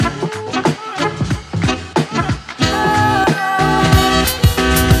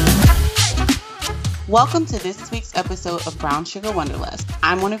Welcome to this week's episode of Brown Sugar Wonderlust.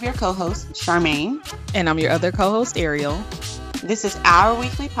 I'm one of your co-hosts, Charmaine. And I'm your other co-host, Ariel. This is our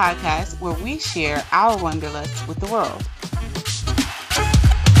weekly podcast where we share our wanderlust with the world.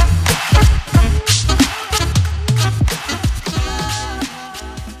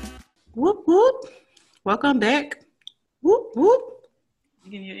 Whoop, whoop. Welcome back. Whoop, whoop.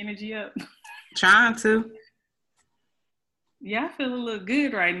 You getting your energy up? Trying to. Yeah, I feel a little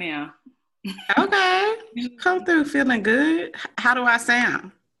good right now. Okay. Come through feeling good. How do I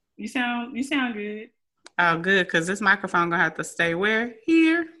sound? You sound good. Oh, good, because this microphone gonna have to stay where?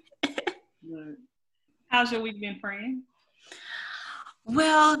 Here. Good. How's your week been, friend?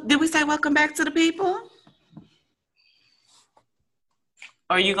 Well, did we say welcome back to the people?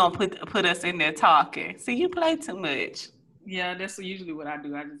 Or are you gonna put us in there talking? See, you play too much. Yeah, that's usually what I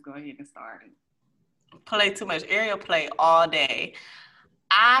do. I just go ahead and start it. Play too much. Ariel play all day.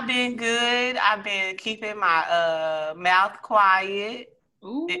 I've been good. I've been keeping my mouth quiet.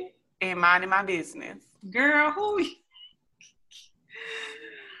 Ooh. And minding my business. Girl, who?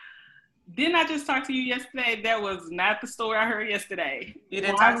 Didn't I just talk to you yesterday? That was not the story I heard yesterday. You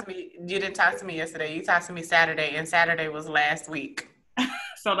didn't talk to me. You didn't talk to me yesterday. You talked to me Saturday, and Saturday was last week.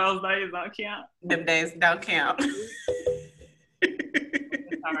 So those days don't count. Them days don't count.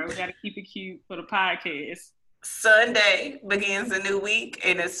 All right, we got to keep it cute for the podcast. Sunday begins a new week,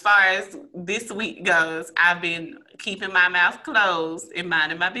 and as far as this week goes, I've been keeping my mouth closed and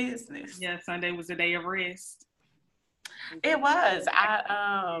minding my business. Yeah, Sunday was a day of rest. It was.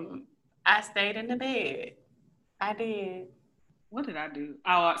 I stayed in the bed. I did. What did I do?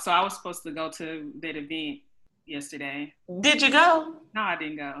 Oh, so I was supposed to go to that event yesterday. Did you go? No, I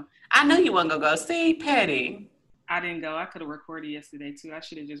didn't go. I knew you weren't gonna go. See, petty. I didn't go. I could have recorded yesterday too. I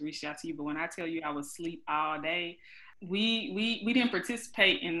should have just reached out to you. But when I tell you I was asleep all day, we didn't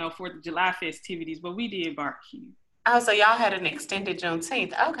participate in no 4th of July festivities, but we did barbecue. Oh, so y'all had an extended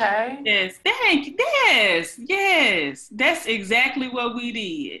Juneteenth. Okay. Yes, thank you. Yes. That's exactly what we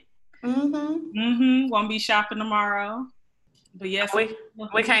did. Won't be shopping tomorrow. But yes.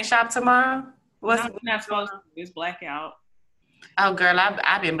 We can't shop tomorrow? We're not supposed to. It's blackout. Oh, girl,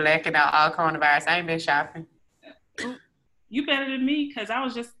 I've been blacking out all coronavirus. I ain't been shopping. You better than me, because I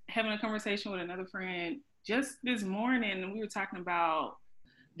was just having a conversation with another friend just this morning, and we were talking about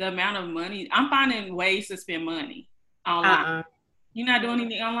the amount of money. I'm finding ways to spend money online. You're not doing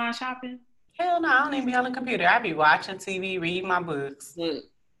any online shopping? Hell no, I don't even be on the computer. I be watching TV, reading my books. Look,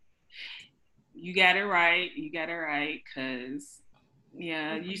 you got it right. Because,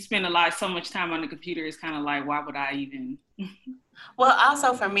 yeah, you spend so much time on the computer. It's kind of like, why would I even... Well,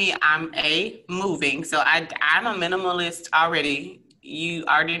 also for me, I'm moving. So I'm a minimalist already. You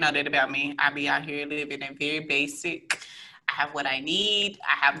already know that about me. I be out here living in very basic. I have what I need.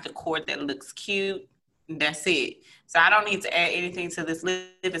 I have decor that looks cute. That's it. So I don't need to add anything to this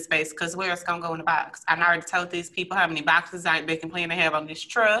living space because where it's going to go in the box. I already told these people how many boxes they can plan to have on this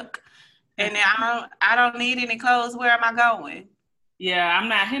truck. And then I don't need any clothes. Where am I going? Yeah, I'm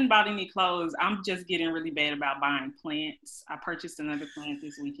not hitting about any clothes. I'm just getting really bad about buying plants. I purchased another plant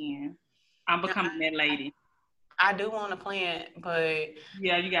this weekend. I'm becoming that lady. I do want a plant, but...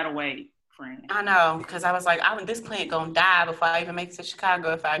 Yeah, you got to wait, friend. I know, because I was like, this plant going to die before I even make it to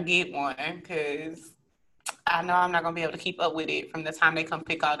Chicago if I get one, because I know I'm not going to be able to keep up with it from the time they come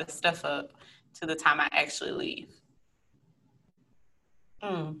pick all this stuff up to the time I actually leave.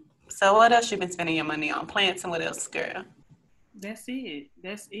 So what else you been spending your money on? Plants and what else, girl? That's it.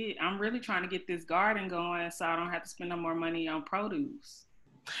 I'm really trying to get this garden going so I don't have to spend no more money on produce.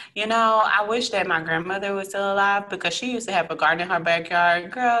 You know, I wish that my grandmother was still alive because she used to have a garden in her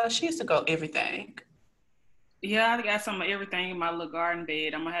backyard. Girl, she used to grow everything. Yeah, I got some of everything in my little garden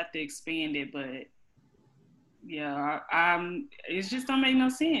bed. I'm going to have to expand it, but yeah, it just don't make no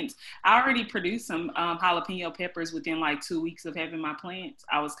sense. I already produced some jalapeno peppers within like 2 weeks of having my plants.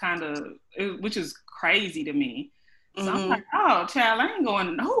 I was which is crazy to me. So I'm like, oh, child, I ain't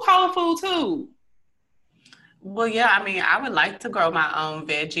going to Whole Foods too. Well, yeah, I mean, I would like to grow my own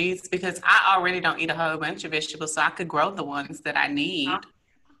veggies because I already don't eat a whole bunch of vegetables, so I could grow the ones that I need.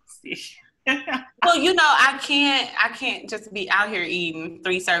 Well, you know, I can't just be out here eating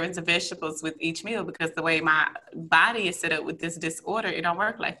 3 servings of vegetables with each meal because the way my body is set up with this disorder, it don't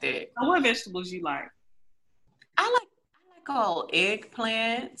work like that. So what vegetables you like? I like all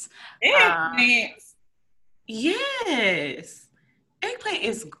eggplants. Eggplants? Yes. Eggplant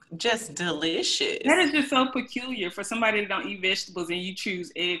is just delicious. That is just so peculiar for somebody that don't eat vegetables and you choose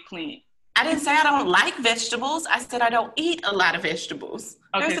eggplant. I didn't say I don't like vegetables. I said I don't eat a lot of vegetables.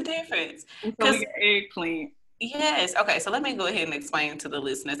 Okay. There's a difference. So we got eggplant. Yes. Okay. So let me go ahead and explain to the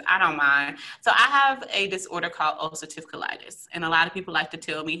listeners. I don't mind. So I have a disorder called ulcerative colitis, and a lot of people like to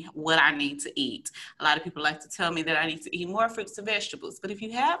tell me what I need to eat. A lot of people like to tell me that I need to eat more fruits and vegetables. But if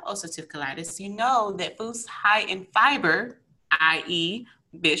you have ulcerative colitis, you know that foods high in fiber, i.e.,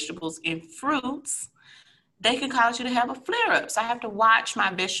 vegetables and fruits, they can cause you to have a flare up. So I have to watch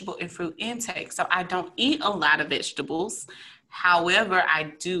my vegetable and fruit intake. So I don't eat a lot of vegetables. However,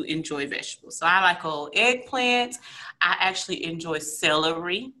 I do enjoy vegetables. So I like whole eggplant. I actually enjoy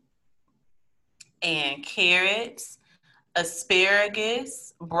celery and carrots,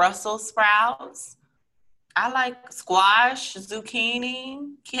 asparagus, Brussels sprouts. I like squash,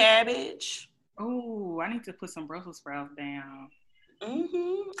 zucchini, cabbage. Oh, I need to put some Brussels sprouts down.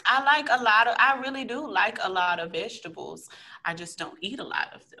 I really do like a lot of vegetables. I just don't eat a lot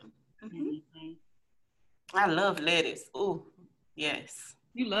of them. Mm-hmm. I love lettuce. Ooh, yes.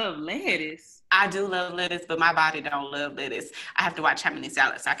 You love lettuce. I do love lettuce, but my body don't love lettuce. I have to watch how many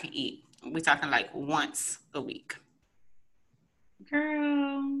salads I can eat. We're talking like once a week.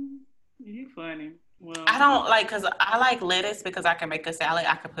 Girl, you funny. Well, I don't like, because I like lettuce because I can make a salad.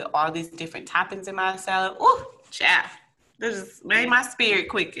 I can put all these different toppings in my salad. Ooh, child. This just made my spirit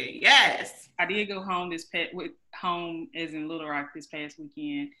quicken. Yes. I did go home home as in Little Rock this past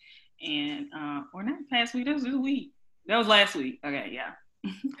weekend, and or not past week. That was this week. That was last week. Okay, yeah.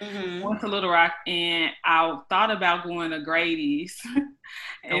 Mm-hmm. Went to Little Rock, and I thought about going to Grady's.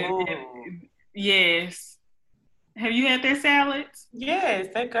 and yes, have you had their salads? Yes,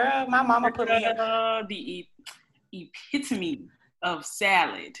 that girl. My mama put me up. The epitome of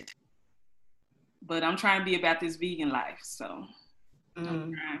salad. But I'm trying to be about this vegan life, so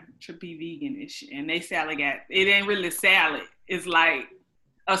I'm trying to be veganish. And they salad it ain't really salad. It's like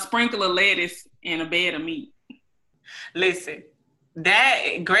a sprinkle of lettuce and a bed of meat. Listen,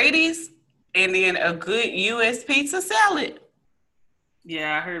 that Grady's and then a good U.S. pizza salad.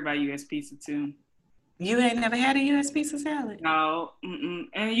 Yeah, I heard about U.S. pizza too. You ain't never had a U.S. pizza salad? No, and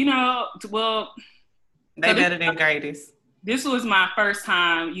well, they better than Grady's. This was my first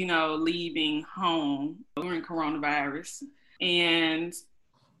time, leaving home during coronavirus. And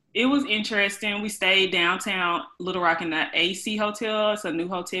it was interesting. We stayed downtown Little Rock in the AC Hotel. It's a new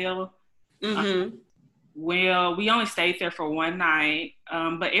hotel. Mm-hmm. Well, we only stayed there for one night,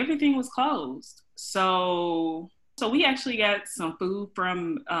 but everything was closed. So we actually got some food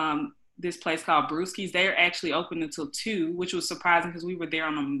from this place called Brewski's. They're actually open until 2, which was surprising because we were there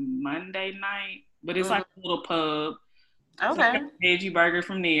on a Monday night. But it's like a little pub. Okay. So veggie burger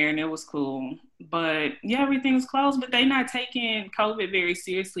from there, and it was cool. But yeah, everything's closed. But they not taking COVID very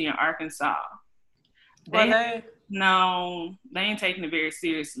seriously in Arkansas. No, they ain't taking it very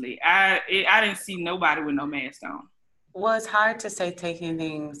seriously. I didn't see nobody with no mask on. Well, it's hard to say taking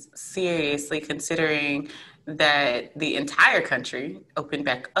things seriously considering that the entire country opened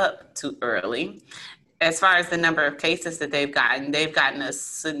back up too early. As far as the number of cases that they've gotten a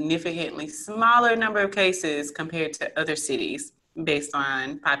significantly smaller number of cases compared to other cities based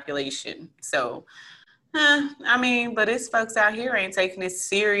on population. So, but it's folks out here ain't taking it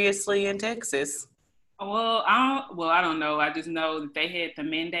seriously in Texas. Well, I don't know. I just know that they had the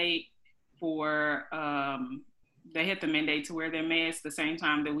mandate to wear their masks the same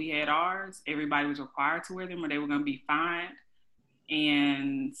time that we had ours. Everybody was required to wear them or they were going to be fined.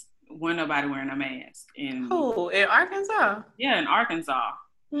 And wasn't nobody wearing a mask. In Arkansas? Yeah, in Arkansas.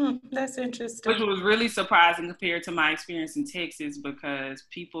 That's interesting. Which was really surprising compared to my experience in Texas because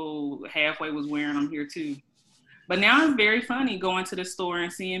people halfway was wearing them here too. But now it's very funny going to the store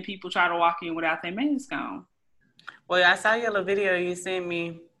and seeing people try to walk in without their mask on. Well, I saw your little video you sent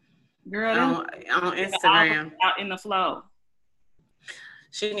me, girl, on Instagram. Out in the flow.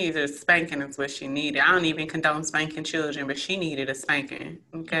 She needs a spanking is what she needed. I don't even condone spanking children, but she needed a spanking,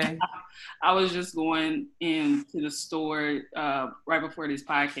 okay? I was just going into the store right before this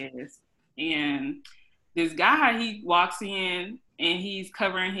podcast, and this guy, he walks in, and he's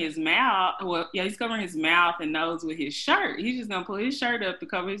covering his mouth. Well, yeah, he's covering his mouth and nose with his shirt. He's just going to pull his shirt up to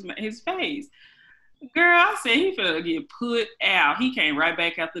cover his face. Girl, I said he finna get put out. He came right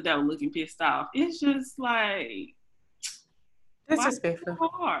back out the door looking pissed off. It's just like... Disrespectful. So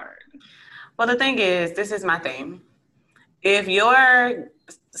hard. Well, the thing is, this is my thing. If you're,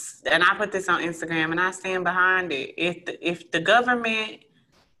 and I put this on Instagram and I stand behind it, if the government,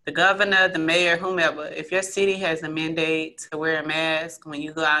 the governor, the mayor, whomever, if your city has a mandate to wear a mask when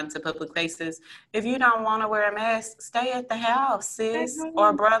you go out into public places, if you don't want to wear a mask, stay at the house, sis,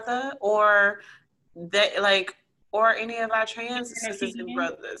 or brother, or or any of our trans sisters and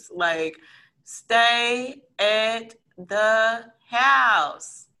brothers. Like, stay at the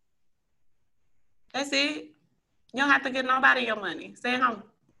house. That's it. You don't have to get nobody your money. Stay at home.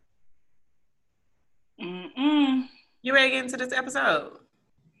 Mm-mm. You ready to get into this episode?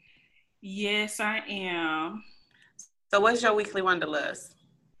 Yes, I am. So what's your weekly wanderlust?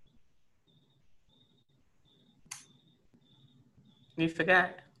 You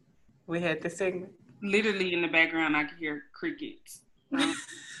forgot? We had this segment. Literally in the background, I can hear crickets.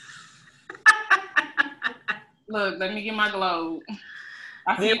 Look, let me get my globe.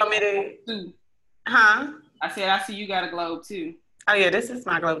 Do you want me to? Too. Huh? I said, I see you got a globe too. Oh yeah, this is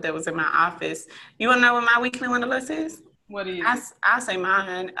my globe that was in my office. You want to know what my weekly wanderlust is? What is it? I'll say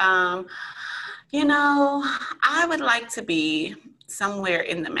mine. I would like to be somewhere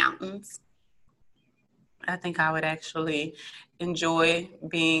in the mountains. I think I would actually enjoy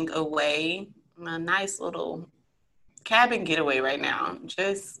being away. A nice little cabin getaway right now.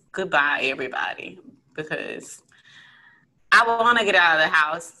 Just goodbye, everybody, because I want to get out of the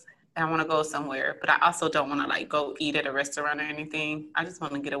house. I want to go somewhere, but I also don't want to like go eat at a restaurant or anything. I just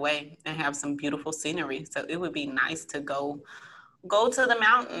want to get away and have some beautiful scenery. So it would be nice to go to the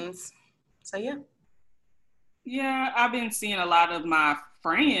mountains. So yeah. Yeah, I've been seeing a lot of my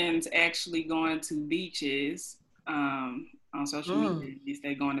friends actually going to beaches on social media.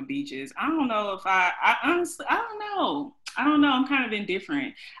 They going to beaches. I don't know if I honestly, I don't know. I'm kind of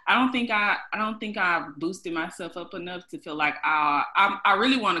indifferent. I don't think I've boosted myself up enough to feel like I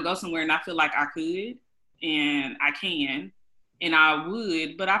really want to go somewhere, and I feel like I could and I can and I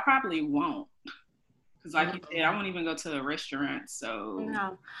would, but I probably won't. Because like you said, I won't even go to a restaurant. So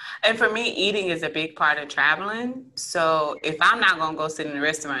no. And for me, eating is a big part of traveling. So if I'm not going to go sit in a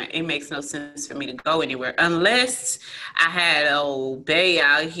restaurant, it makes no sense for me to go anywhere. Unless I had an old bae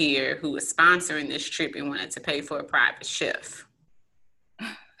out here who was sponsoring this trip and wanted to pay for a private chef.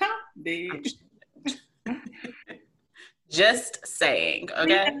 Just saying,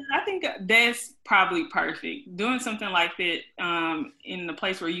 okay? Yeah, I think that's probably perfect. Doing something like that in the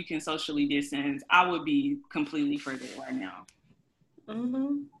place where you can socially distance, I would be completely for that right now.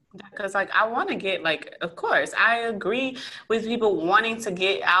 Mm-hmm. Because like I want to get like, of course, I agree with people wanting to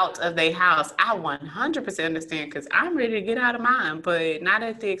get out of their house. I 100% understand because I'm ready to get out of mine, but not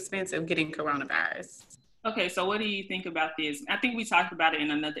at the expense of getting coronavirus. Okay, so what do you think about this? I think we talked about it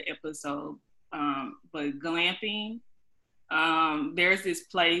in another episode, but glamping. There's this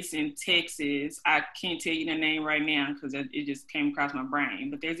place in Texas. I can't tell you the name right now because it just came across my brain.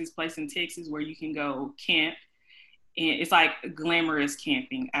 But there's this place in Texas where you can go camp, and it's like glamorous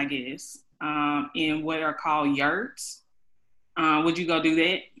camping, I guess, in what are called yurts. Would you go do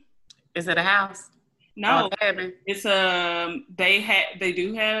that? Is it a house? No, it's they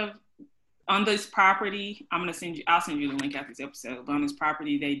do have on this property. I'll send you the link after this episode. But on this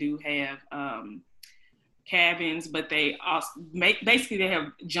property, they do have cabins, but they also basically they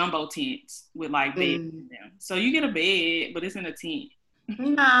have jumbo tents with like beds in them. So you get a bed, but it's in a tent.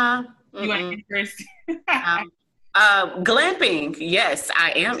 Nah. You ain't interested? Glamping, yes,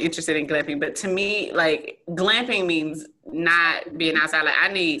 I am interested in glamping, but to me, like glamping means not being outside. Like I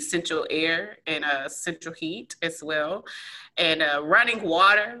need central air and central heat as well, and running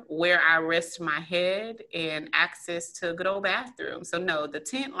water where I rest my head and access to a good old bathroom. So no, the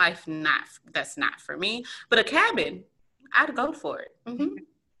tent life, that's not for me. But a cabin, I'd go for it. Mm-hmm.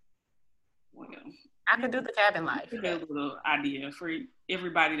 Well, I could do the cabin life. That's a little idea for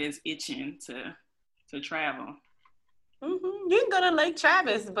everybody that's itching to travel. Mm-hmm. You can go to Lake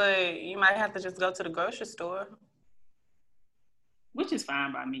Travis, but you might have to just go to the grocery store. Which is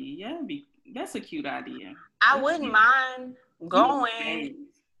fine by me. Yeah, that's a cute idea. I wouldn't mind going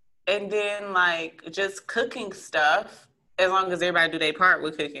and then like just cooking stuff as long as everybody do their part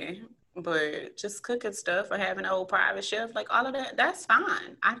with cooking. But just cooking stuff or having a whole private chef, like all of that, that's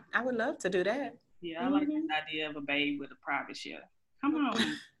fine. I would love to do that. Yeah, I like the idea of a babe with a private chef. Come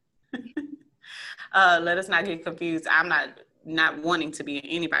on. Let us not get confused. I'm not wanting to be in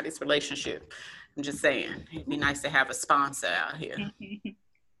anybody's relationship. I'm just saying it'd be nice to have a sponsor out here.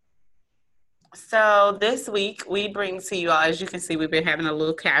 So this week we bring to you all, as you can see, we've been having a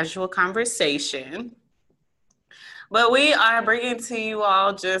little casual conversation, but we are bringing to you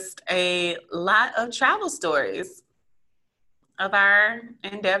all just a lot of travel stories of our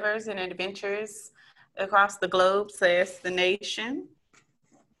endeavors and adventures across the globe / the nation.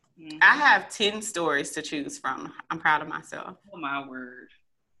 I have 10 stories to choose from. I'm proud of myself. Oh my word.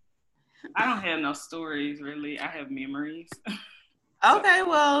 I don't have no stories really. I have memories. Okay,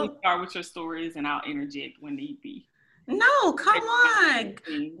 well. You start with your stories and I'll interject when need be. No, come on.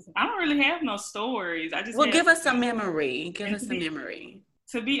 I don't really have no stories. Give us a memory. Give us a memory.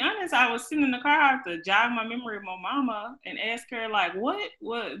 To be honest, I was sitting in the car, I had to jog my memory with my mama and ask her like, what,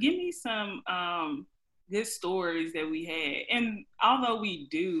 give me some good stories that we had. And although we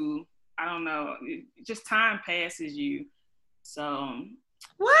do, I don't know, just time passes you. So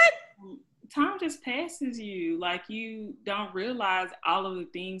What? time just passes you. Like you don't realize all of the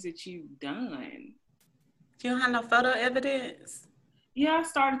things that you've done. You don't have no photo evidence? Yeah, I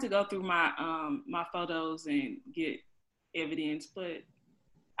started to go through my photos and get evidence, but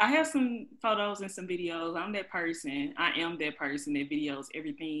I have some photos and some videos. I'm that person. I am that person that videos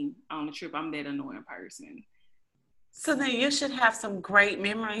everything on the trip. I'm that annoying person. So then you should have some great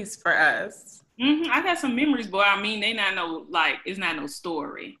memories for us. I got some memories, boy. I mean, they not no like it's not no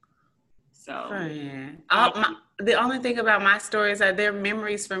story. So Friend. The only thing about my stories are they're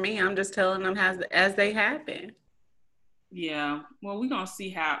memories for me. I'm just telling them as they happen. yeah, well, we're gonna see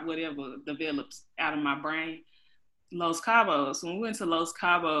how whatever develops out of my brain. Los Cabos. When we went to Los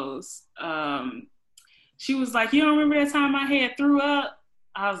Cabos, she was like, "You don't remember that time I had threw up?"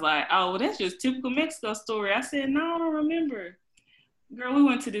 I was like, "Oh, well, that's just typical Mexico story." I said, "No, I don't remember." Girl, we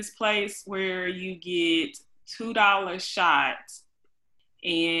went to this place where you get $2 shots,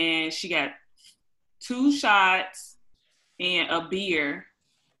 and she got 2 shots and a beer.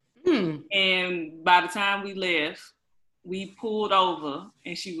 And by the time we left, we pulled over,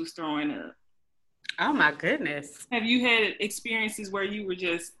 and she was throwing up. Oh my goodness. Have you had experiences where you were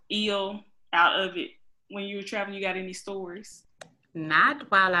just ill out of it when you were traveling? You got any stories? Not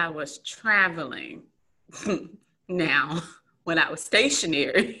while I was traveling. Now, when I was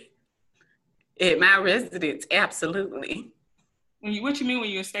stationary at my residence, absolutely. What you mean when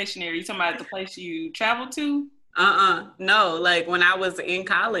you were stationary? You talking about the place you traveled to? No, like when I was in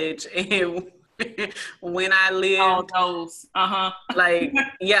college and when I All lived, those. like,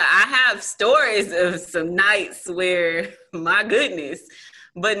 yeah, I have stories of some nights where, my goodness,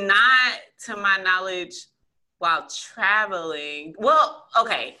 but not to my knowledge while traveling. Well,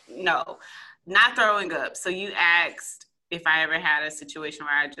 okay, no, not throwing up. So you asked if I ever had a situation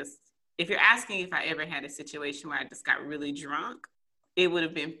where if you're asking if I ever had a situation where I just got really drunk, it would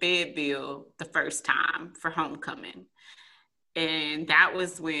have been Fayetteville the first time for homecoming. And that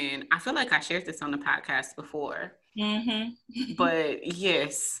was when, I feel like I shared this on the podcast before. But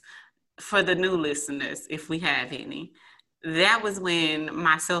yes, for the new listeners, if we have any, that was when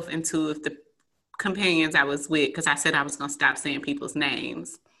myself and 2 of the companions I was with, because I said I was going to stop saying people's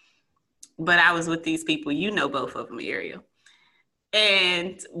names, but I was with these people, you know both of them, Ariel.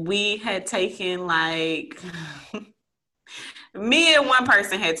 And we had taken like, me and one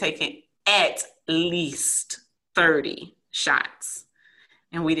person had taken at least 30 shots,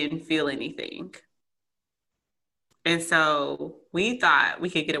 and we didn't feel anything. And so we thought we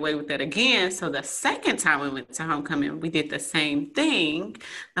could get away with that again. So the second time we went to homecoming, we did the same thing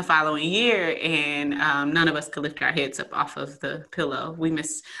the following year, and none of us could lift our heads up off of the pillow.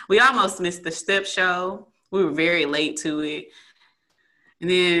 We almost missed the step show. We were very late to it. And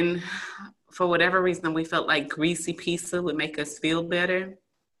then for whatever reason, we felt like greasy pizza would make us feel better.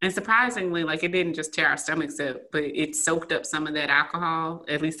 And surprisingly, like, it didn't just tear our stomachs up, but it soaked up some of that alcohol.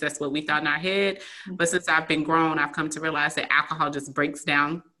 At least that's what we thought in our head. But since I've been grown, I've come to realize that alcohol just breaks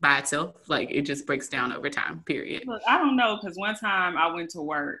down by itself. Like, it just breaks down over time, period. Look, I don't know, because one time I went to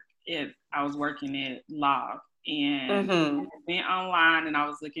work. I was working at Log, and I went online and I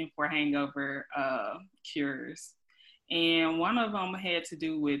was looking for hangover cures. And one of them had to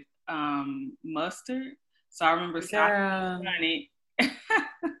do with mustard. So I remember stopping on it.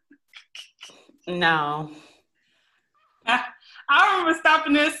 No. I remember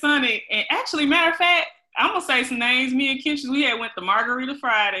stopping at Sunny, and actually, matter of fact, I'm gonna say some names. Me and Kitchen, we had went to Margarita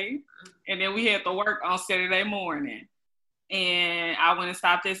Friday, and then we had to work on Saturday morning. And I went and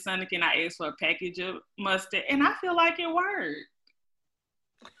stopped at Sonic, and I asked for a package of mustard, and I feel like it worked.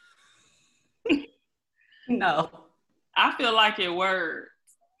 No. I feel like it worked.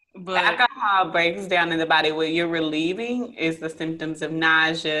 But alcohol breaks down in the body. What you're relieving is the symptoms of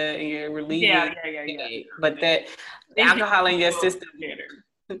nausea, and you're relieving. Yeah. But that alcohol in your system.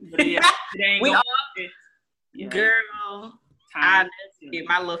 But yeah, it ain't we all, girl.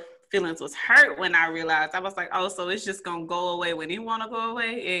 My little feelings was hurt when I realized. I was like, oh, so it's just gonna go away when you want to go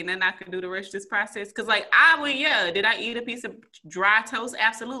away, and then I can do the rest of this process. Because like did I eat a piece of dry toast?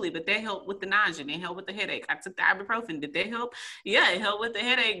 Absolutely, but that helped with the nausea. It helped with the headache. I took the ibuprofen. Did that help? Yeah, it helped with the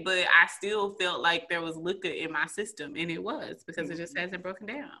headache, but I still felt like there was liquor in my system, and it was because it just hasn't broken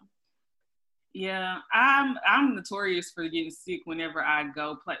down. Yeah, I'm notorious for getting sick whenever I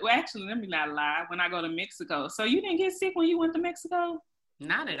go play. Well, actually, let me not lie. When I go to Mexico, so you didn't get sick when you went to Mexico?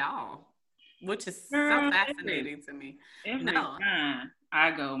 Not at all, which is so fascinating to me. Every time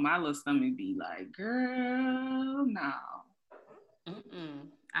I go, my little stomach be like, girl, no.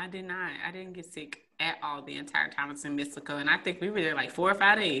 I did not. I didn't get sick at all the entire time I was in Mexico, and I think we were there like 4 or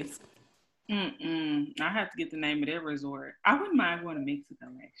 5 days. I have to get the name of that resort. I wouldn't mind going to Mexico,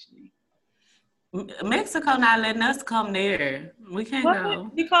 actually. Mexico not letting us come there. We can't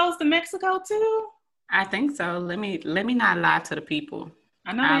go. You close to Mexico too? I think so. Let me not lie to the people.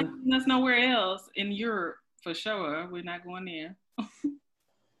 I know they ain't us nowhere else in Europe for sure. We're not going there.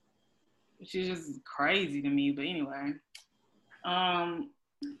 Which is just crazy to me. But anyway,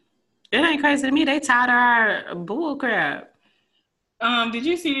 it ain't crazy to me. They tired of our bull crap. Did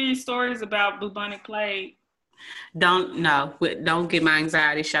you see any stories about bubonic plague? Don't get my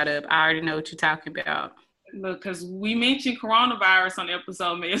anxiety shut up. I already know what you're talking about. Look, because we mentioned coronavirus on the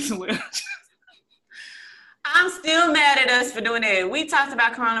episode, May as well. I'm still mad at us for doing it. We talked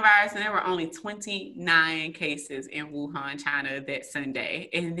about coronavirus and there were only 29 cases in Wuhan, China that Sunday.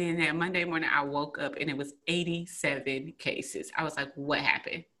 And then that Monday morning, I woke up and it was 87 cases. I was like, what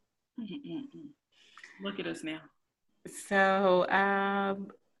happened? Look at us now. So,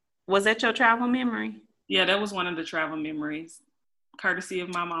 was that your travel memory? Yeah, that was one of the travel memories, courtesy of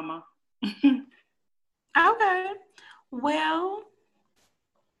my mama. Okay. Well,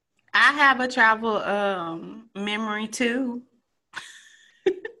 I have a travel memory too.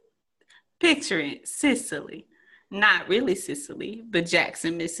 Picture it, Sicily. Not really Sicily, but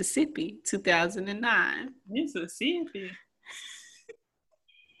Jackson, Mississippi, 2009. Mississippi.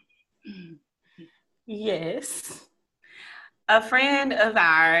 Yes. A friend of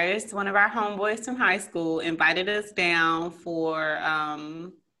ours, one of our homeboys from high school, invited us down for,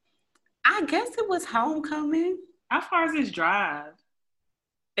 I guess it was homecoming. How far is this drive?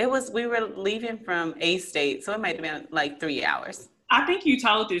 We were leaving from A State, so it might have been like 3 hours. I think you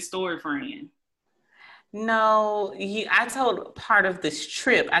told this story, friend. No, I told part of this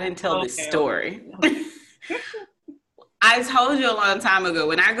trip. I didn't tell this story. Okay. I told you a long time ago,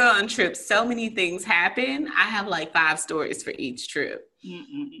 when I go on trips, so many things happen. I have like 5 stories for each trip.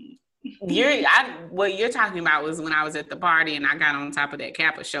 What you're talking about was when I was at the party and I got on top of that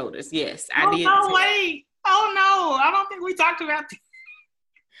Kappa shoulders. Yes, I did. Oh, wait. Oh, no. I don't think we talked about this.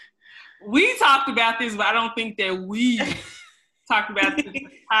 We talked about this, but I don't think that we talked about this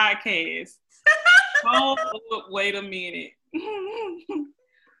podcast. Oh, wait a minute.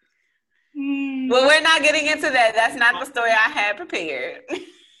 Well, we're not getting into that. That's not the story I had prepared.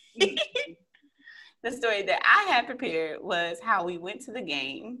 The story that I had prepared was how we went to the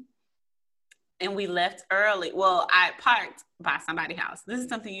game and we left early. Well, I parked by somebody's house. This is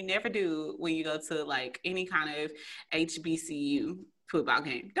something you never do when you go to like any kind of HBCU football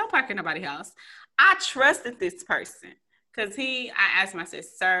game. Don't park in nobody's house. I trusted this person because I asked him, I said,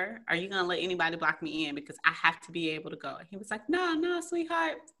 sir, are you going to let anybody block me in? Because I have to be able to go. He was like, no,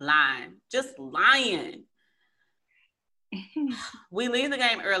 sweetheart. Lying. Just lying. We leave the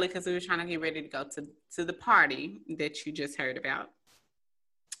game early because we were trying to get ready to go to the party that you just heard about.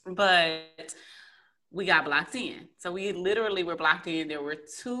 But we got blocked in. So we literally were blocked in. There were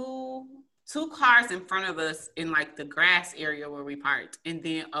two cars in front of us in like the grass area where we parked, and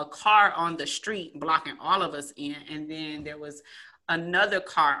then a car on the street blocking all of us in. And then there was another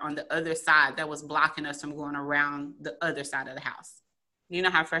car on the other side that was blocking us from going around the other side of the house. You know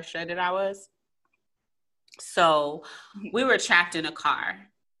how frustrated I was? So we were trapped in a car.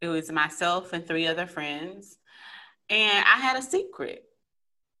 It was myself and 3 other friends. And I had a secret.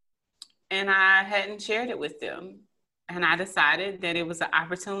 And I hadn't shared it with them. And I decided that it was an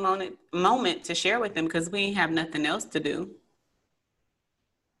opportune moment to share with them because we didn't have nothing else to do.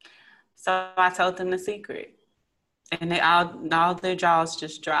 So I told them the secret. And all their jaws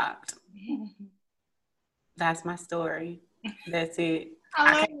just dropped. That's my story. That's it.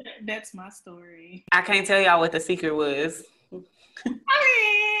 I love it. That's my story. I can't tell y'all what the secret was.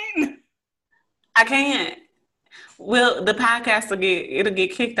 I can't. Well, the podcast it'll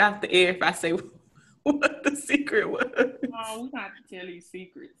get kicked off the air if I say what the secret was. Oh, we got to tell you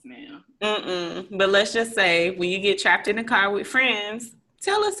secrets now. But let's just say when you get trapped in a car with friends,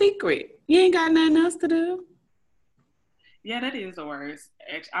 tell a secret. You ain't got nothing else to do. Yeah, that is the worst.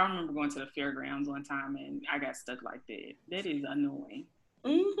 Actually, I remember going to the fairgrounds one time and I got stuck like that. That is annoying.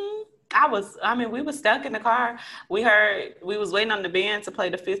 We were stuck in the car. We was waiting on the band to play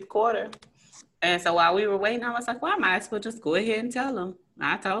the 5th quarter. And so while we were waiting, I was like, well, I might as well just go ahead and tell them.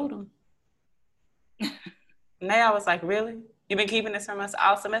 I told them. And they was like, really? You've been keeping this from us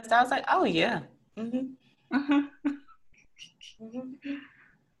all semester? I was like, oh, yeah.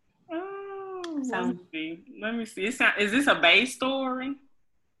 Oh, so, let me see. Is this a Bay story?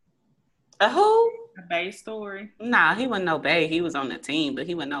 A who? A Bay story. Nah, he wasn't no Bay. He was on the team, but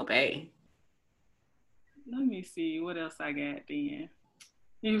he wasn't no Bay. Let me see what else I got then.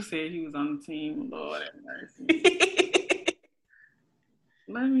 You said he was on the team. Lord have mercy.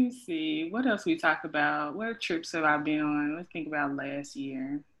 Let me see. What else we talked about? What trips have I been on? Let's think about last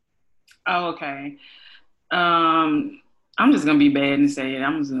year. Oh, okay. I'm just gonna be bad and say it.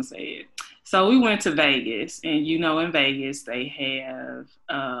 I'm just gonna say it. So we went to Vegas, and in Vegas they have.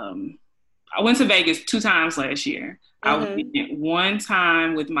 I went to Vegas 2 times last year. I went one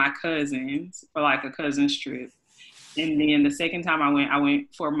time with my cousins for like a cousin's trip, and then the second time I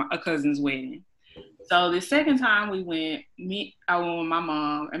went for a cousin's wedding. So the second time I went with my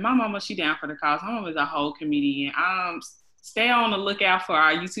mom, and my mama, she down for the cause. My mom is a whole comedian. Stay on the lookout for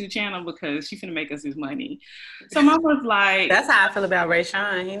our YouTube channel because she's finna make us his money. So mom was like, that's how I feel about Ray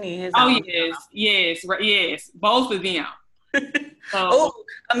Sean. He need his own. Yes, both of them. So,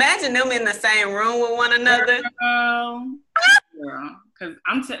 imagine them in the same room with one another. Because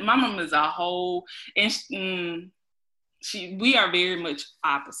my mom is a whole, and we are very much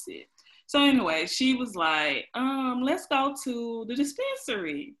opposite. So anyway, she was like, let's go to the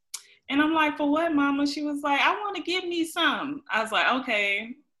dispensary. And I'm like, for what, mama? She was like, I want to give me some. I was like,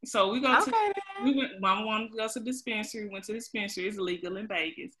 okay. So mama wanted to go to the dispensary, went to the dispensary. It's legal in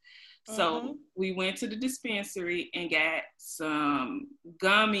Vegas. So we went to the dispensary and got some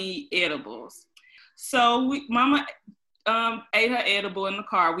gummy edibles. So mama ate her edible in the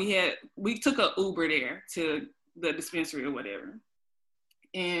car. We took an Uber there to the dispensary or whatever.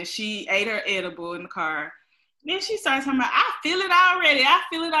 And she ate her edible in the car. Then she starts talking about, I feel it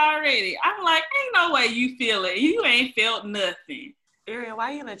already. I'm like, ain't no way you feel it. You ain't felt nothing. Ariel,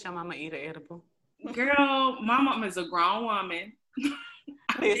 why you let your mama eat an edible? Girl, my mom is a grown woman.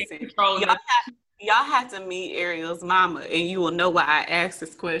 Listen, y'all have to meet Ariel's mama, and you will know why I asked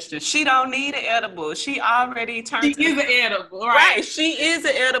this question. She don't need an edible. She already turned. She is an edible, right? She is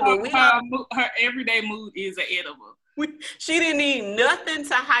an edible. Her everyday mood is an edible. She didn't need nothing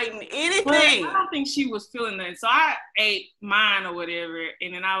to heighten anything. But I don't think she was feeling that. So I ate mine or whatever,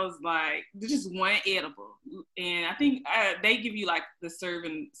 and then I was like, there's just one edible. And I think they give you like the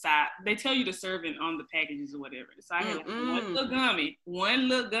serving side. They tell you the serving on the packages or whatever. So I had like one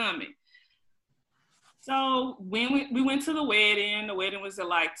little gummy. So when we went to the wedding was at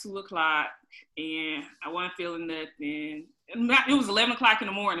like 2:00, and I wasn't feeling nothing. It was 11:00 in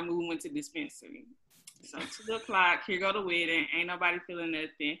the morning when we went to the dispensary. So 2:00, here go the wedding. Ain't nobody feeling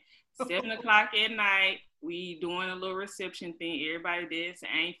nothing. 7:00 at night, we doing a little reception thing. Everybody there, so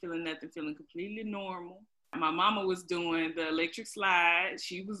I ain't feeling nothing, feeling completely normal. My mama was doing the electric slide.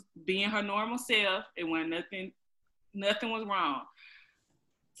 She was being her normal self, and when nothing was wrong.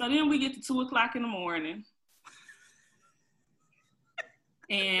 So then we get to 2:00 in the morning.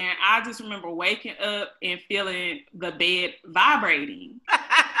 And I just remember waking up and feeling the bed vibrating.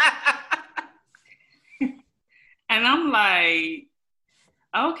 And I'm like,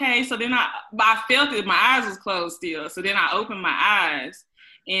 okay. So then I felt it. My eyes was closed still. So then I opened my eyes,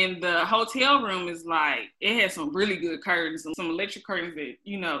 and the hotel room is like, it had some really good curtains, some electric curtains that,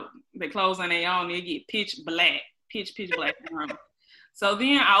 they close on their own. They get pitch black. So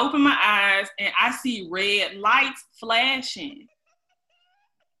then I open my eyes and I see red lights flashing.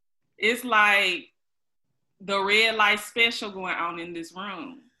 It's like the red light special going on in this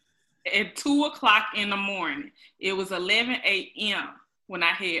room. At 2:00 in the morning, it was 11 a.m. when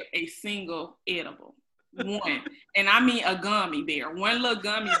I had a single edible. One. And I mean a gummy bear, one little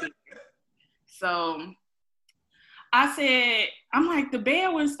gummy bear. So I'm like, the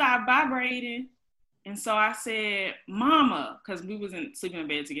bed wouldn't stop vibrating. And so I said, Mama, because we wasn't sleeping in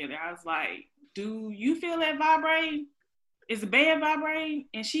bed together. I was like, do you feel that vibrating? Is the bed vibrating?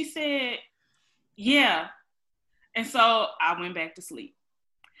 And she said, yeah. And so I went back to sleep.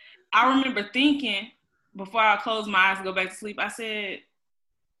 I remember thinking before I closed my eyes and go back to sleep, I said,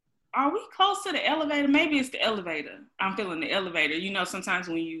 are we close to the elevator? Maybe it's the elevator. I'm feeling the elevator. Sometimes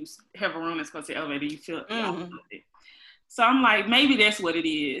when you have a room that's close to the elevator, you feel it. So I'm like, maybe that's what it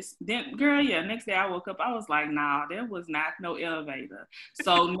is. Then, girl, next day I woke up, I was like, nah, there was not no elevator.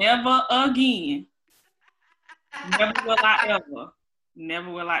 So never again. Never will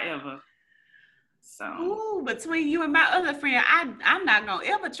I ever. So. Ooh, between you and my other friend, I'm not gonna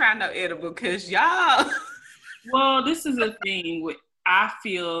ever try no edible because y'all. Well, this is the thing I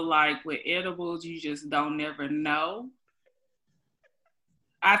feel like with edibles, you just don't never know.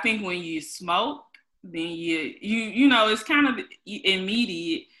 I think when you smoke, then you it's kind of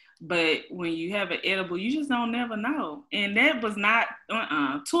immediate, but when you have an edible, you just don't never know. And that was not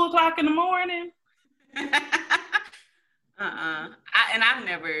 2:00 in the morning. And I've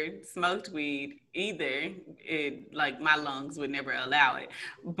never smoked weed either. Like my lungs would never allow it.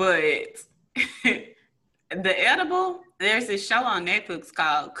 But The edible, there's this show on Netflix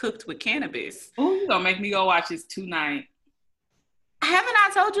called Cooked with Cannabis. Oh, you gonna make me go watch this tonight. Haven't I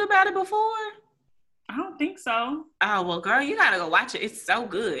told you about it before? I don't think so. Oh, well, girl, you gotta go watch it. It's so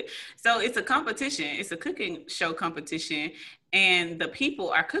good. So it's a competition. It's a cooking show competition, and the people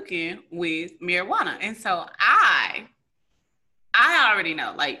are cooking with marijuana. And so I already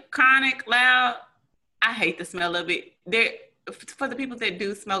know, like chronic, loud, I hate the smell of it. There, for the people that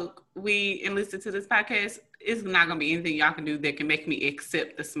do smoke weed and listen to this podcast, it's not gonna be anything y'all can do that can make me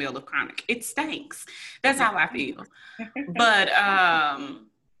accept the smell of chronic. It stinks. That's how I feel. But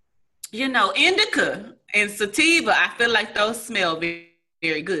indica and sativa, I feel like those smell very,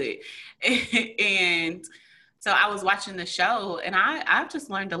 very good. And so I was watching the show, and I've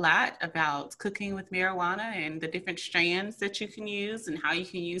just learned a lot about cooking with marijuana and the different strands that you can use and how you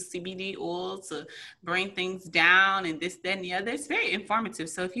can use CBD oil to bring things down and this, that, and the other. It's very informative.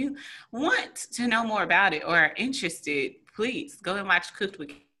 So if you want to know more about it or are interested, please go and watch Cooked with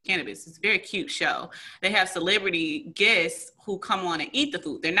Cannabis. It's a very cute show. They have celebrity guests who come on and eat the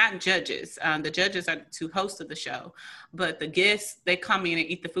food. They're not judges. The judges are the two hosts of the show, but the guests, they come in and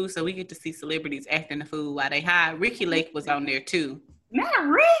eat the food, so we get to see celebrities acting the food while they hide. Ricky Lake was on there too. Not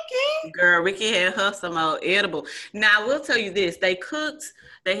Ricky. Girl, Ricky had her some edible. Now, I will tell you this. They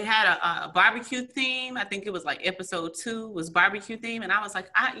had a barbecue theme. I think it was like episode 2 was barbecue theme. And I was like,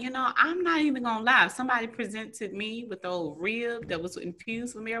 I'm not even going to lie. If somebody presented me with the old rib that was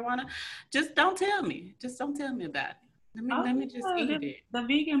infused with marijuana, just don't tell me. Just don't tell me about it. Let me just eat it. The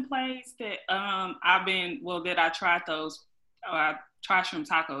vegan place that that I tried I tried shrimp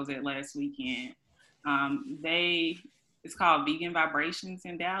tacos at last weekend. It's called Vegan Vibrations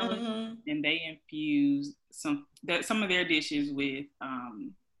in Dallas, and they infuse some of their dishes with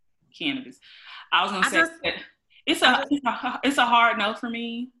cannabis. I was gonna say it's a hard no for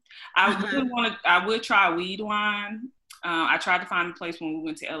me. I would try weed wine. I tried to find a place when we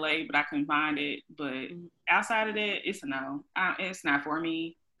went to LA, but I couldn't find it. But outside of that, it's a no. It's not for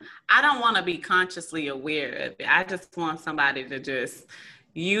me. I don't want to be consciously aware of it. I just want somebody to just.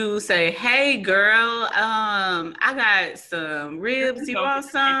 You say, hey, girl, I got some ribs. You want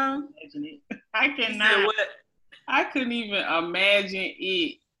some? I cannot. What? I couldn't even imagine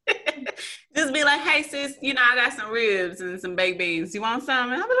it. Just be like, hey, sis, I got some ribs and some baked beans. You want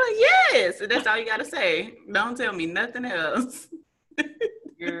some? And I'll be like, yes. And that's all you got to say. Don't tell me nothing else.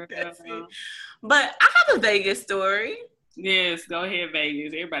 Girl. But I have a Vegas story. Yes, go ahead,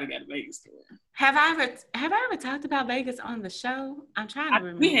 Vegas. Everybody got a Vegas story. Have I ever talked about Vegas on the show? I'm trying to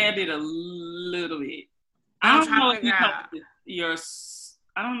remember. We had it a little bit. I don't know if you told yours.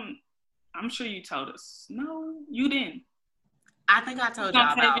 I'm sure you told us. No, you didn't. I think I told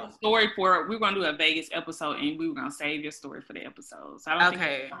y'all about your story for. We're gonna do a Vegas episode, and we were gonna save your story for the episode. So I don't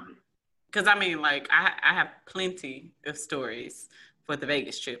think because I have plenty of stories for the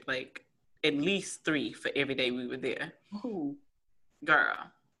Vegas trip. Like at least 3 for every day we were there. Ooh. Girl.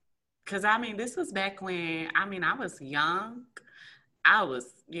 Because, this was back when, I was young. I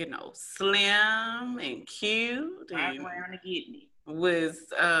was, slim and cute. And was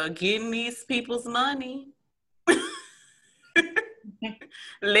getting these people's money.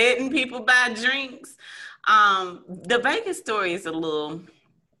 Letting people buy drinks. The Vegas story is a little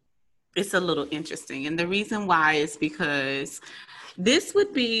interesting. And the reason why is because this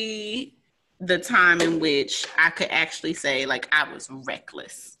would be the time in which I could actually say, like, I was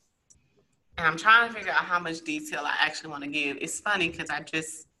reckless. And I'm trying to figure out how much detail I actually want to give. It's funny because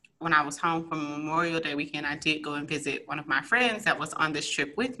when I was home from Memorial Day weekend, I did go and visit one of my friends that was on this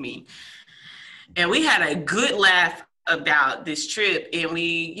trip with me. And we had a good laugh about this trip. And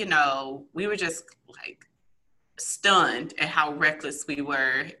we were just like stunned at how reckless we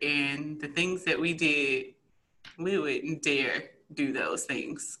were and the things that we did. We wouldn't dare do those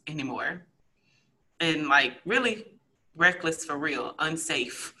things anymore. And like really reckless for real,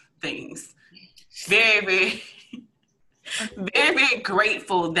 unsafe things. Very, very, very, very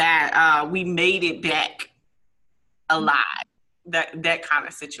grateful that we made it back alive. That kind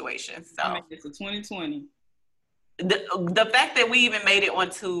of situation. So it's a 2020. The fact that we even made it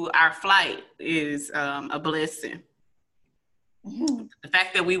onto our flight is a blessing. Mm-hmm. The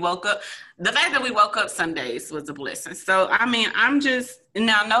fact that we woke up Sundays was a blessing. So I'm just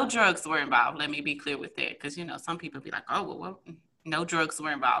now no drugs were involved. Let me be clear with that, because some people be like, oh well, no drugs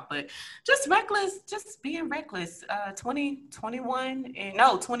were involved, but just reckless, just being reckless. 21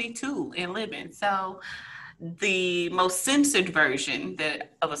 and 22 and living. So the most censored version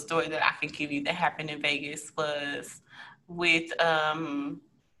of a story that I could give you that happened in Vegas was with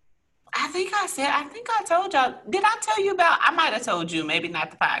I think I told y'all. Did I tell you about? I might have told you, maybe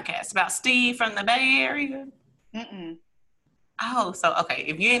not the podcast, about Steve from the Bay Area. Mm-mm. Oh, so okay.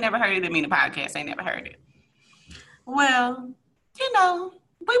 If you ain't never heard it, I mean the podcast ain't never heard it. Well,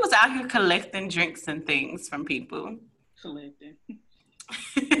 we was out here collecting drinks and things from people. Collecting.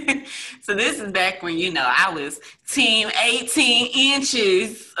 So this is back when, I was team 18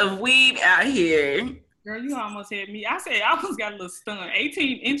 inches of weed out here. Girl, you almost had me. I said I almost got a little stunned.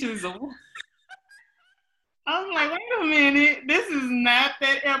 18 inches of. I was like, wait a minute. This is not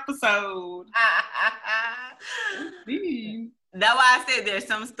that episode. That's why I said there's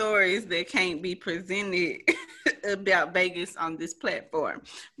some stories that can't be presented about Vegas on this platform.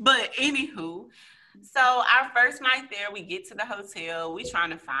 But anywho, so our first night there, we get to the hotel. We trying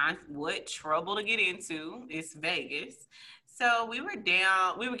to find what trouble to get into. It's Vegas. So we were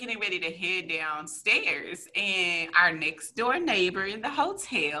getting ready to head downstairs, and our next door neighbor in the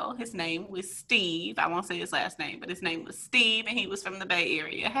hotel, his name was Steve. I won't say his last name, but his name was Steve, and he was from the Bay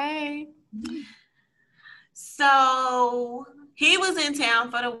Area. Hey. So he was in town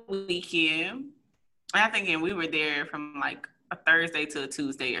for the weekend. I think we were there from like a Thursday to a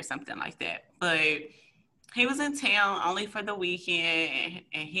Tuesday or something like that. But he was in town only for the weekend,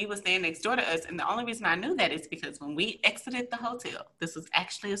 and he was staying next door to us. And the only reason I knew that is because when we exited the hotel, this was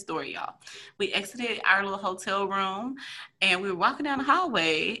actually a story, y'all. We exited our little hotel room, and we were walking down the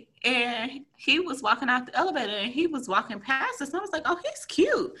hallway, and he was walking out the elevator, and he was walking past us. And I was like, oh, he's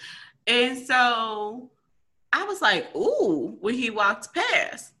cute. And so I was like, ooh, when he walked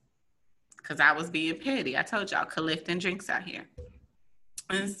past, because I was being petty. I told y'all, collecting drinks out here.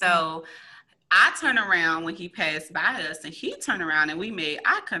 And so I turned around when he passed by us, and he turned around, and we made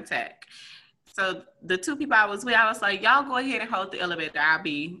eye contact. So the two people I was with, I was like, y'all go ahead and hold the elevator. I'll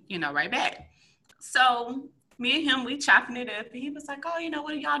be, right back. So me and him, we chopping it up. And he was like, oh,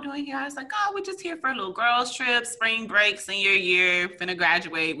 what are y'all doing here? I was like, oh, we're just here for a little girls trip, spring break, senior year, finna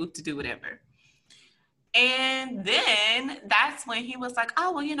graduate, whoop to do whatever. And then that's when he was like,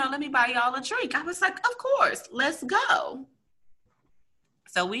 oh, well, let me buy y'all a drink. I was like, of course, let's go.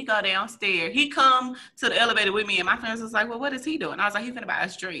 So we go downstairs. He come to the elevator with me, and my friends was like, well, what is he doing? I was like, he's gonna buy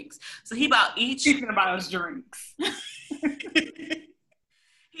us drinks. So he bought each. He's gonna buy us drinks.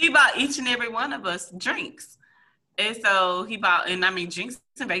 He bought each and every one of us drinks. And so he bought, and I mean, drinks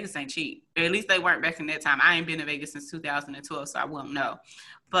in Vegas ain't cheap. Or at least they weren't back in that time. I ain't been to Vegas since 2012, so I won't know.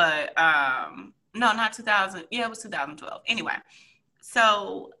 But no, not 2000. Yeah, it was 2012. Anyway,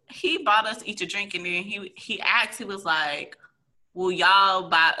 so he bought us each a drink, and then he asked, he was like, will y'all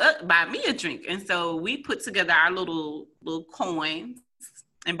buy me a drink? And so we put together our little coins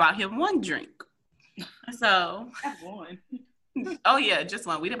and bought him one drink. So one. Oh yeah, just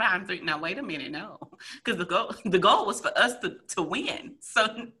one. We didn't buy him three. Now wait a minute, no, because the goal was for us to win.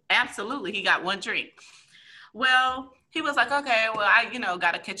 So absolutely, he got one drink. Well, he was like, okay, well, I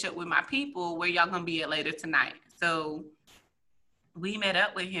got to catch up with my people. Where y'all gonna be at later tonight? So we met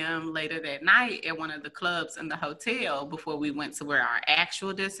up with him later that night at one of the clubs in the hotel before we went to where our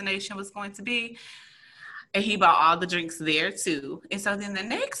actual destination was going to be. And he bought all the drinks there too. And so then the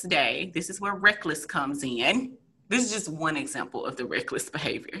next day, this is where reckless comes in. This is just one example of the reckless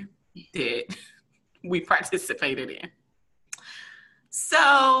behavior that we participated in.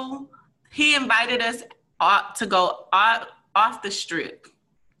 So he invited us to go off the strip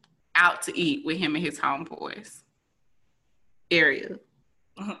out to eat with him and his homeboys. Area.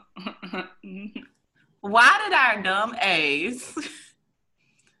 Why did our dumb A's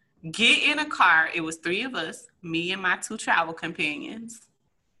get in a car? It was three of us, me and my two travel companions.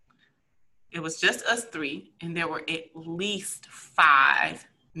 It was just us three, and there were at least 5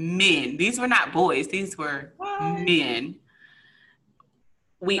 men. These were not boys. These were men.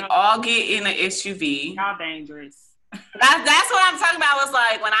 We all get in an SUV. Y'all dangerous. That's what I'm talking about. Was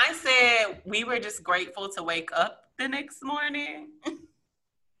like when I said we were just grateful to wake up the next morning.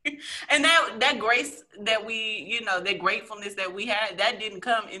 And that grace that we, that gratefulness that we had, that didn't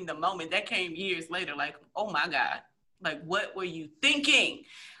come in the moment. That came years later. Like, oh my God, like what were you thinking?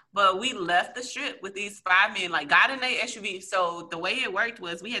 But we left the strip with these 5 men, like got in their SUV. So the way it worked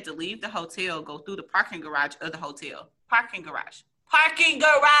was we had to leave the hotel, go through the parking garage of the hotel. Parking garage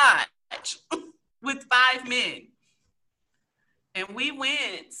with 5 men. And we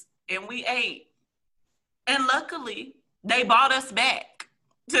went and we ate. And luckily, they brought us back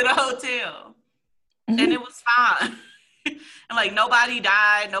to the hotel. Mm-hmm. And it was fine. And like nobody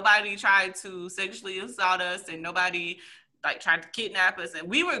died. Nobody tried to sexually assault us. And nobody tried to kidnap us. And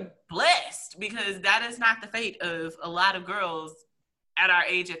we were blessed because that is not the fate of a lot of girls at our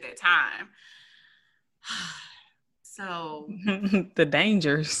age at that time. So, The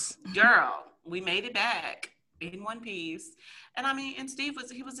dangers. girl, we made it back in one piece. And I mean, and Steve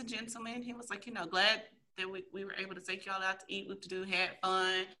he was a gentleman. He was like, glad that we were able to take y'all out to eat, what to do, had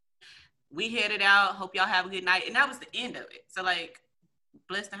fun. We headed out. Hope y'all have a good night. And that was the end of it. So like,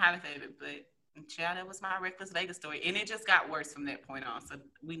 blessed and highly favored. But child, that was my reckless Vegas story. And it just got worse from that point on. So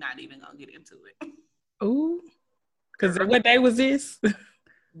we're not even gonna get into it. Ooh. Because what day was this?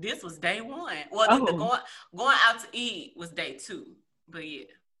 This was day one. Well, the going out to eat was day two. But yeah.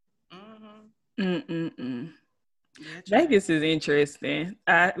 Yeah, Vegas is interesting.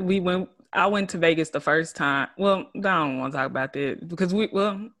 I went to Vegas the first time. Well, I don't want to talk about that because we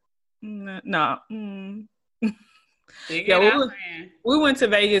went to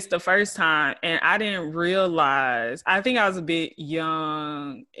Vegas the first time and I didn't realize. I think I was a bit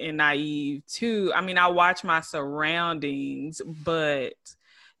young and naive too. I mean, I watched my surroundings, but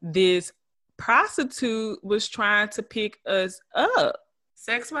this prostitute was trying to pick us up.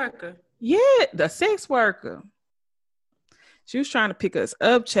 Sex worker. Yeah, the sex worker. She was trying to pick us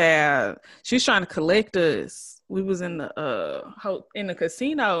up, child. She was trying to collect us. We was in the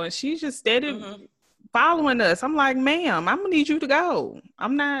casino, and she just steady following us. I'm like, ma'am, I'm gonna need you to go.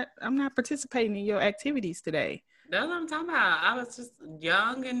 I'm not participating in your activities today. That's what I'm talking about. I was just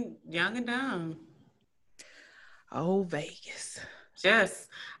young and dumb. Oh, Vegas. I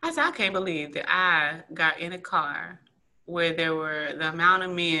can't believe that I got in a car where there were the amount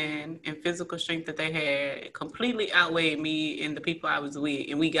of men and physical strength that they had completely outweighed me and the people I was with,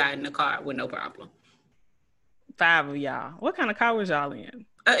 and we got in the car with no problem. 5 of y'all. What kind of car was y'all in?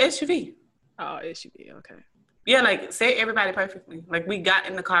 SUV. Oh, SUV. Okay. Yeah, like say everybody perfectly. Like we got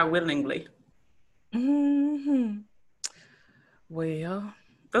in the car willingly. Well,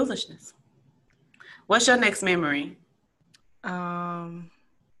 foolishness. What's your next memory?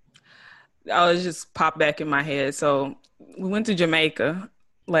 It just popped back in my head. So we went to Jamaica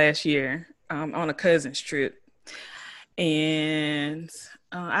last year on a cousin's trip. And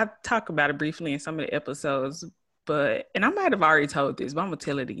I talked about it briefly in some of the episodes, and I might have already told this, but I'm going to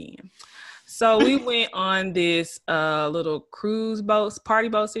tell it again. So we went on this little cruise boat, party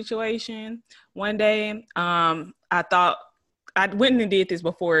boat situation one day. I thought I went and did this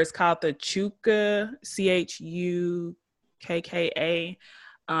before. It's called the Chukka, CHUKKA.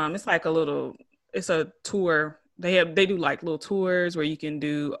 It's like it's a tour. They do like little tours where you can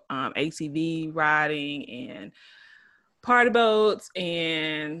do ATV riding and party boats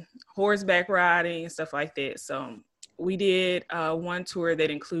and horseback riding and stuff like that. So we did one tour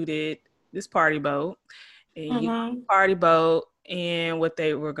that included this party boat, and party boat. And what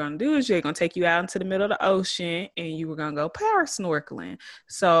they were going to do is they're going to take you out into the middle of the ocean and you were going to go power snorkeling.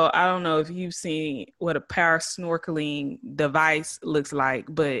 So I don't know if you've seen what a power snorkeling device looks like,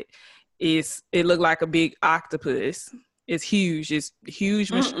 but it looked like a big octopus. It's huge. It's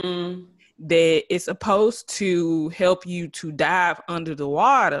huge machine that is supposed to help you to dive under the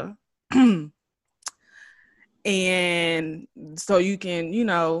water. And so you can,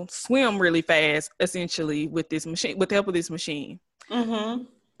 swim really fast, essentially, with this machine, with the help of this machine.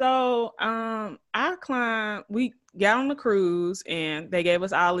 So we got on the cruise and they gave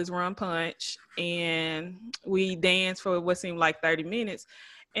us all this rum punch and we danced for what seemed like 30 minutes.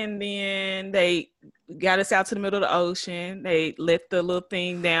 And then they got us out to the middle of the ocean. They let the little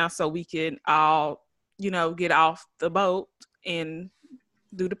thing down so we could all, get off the boat and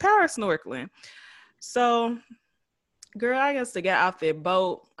do the power snorkeling. So, girl, I guess to get off that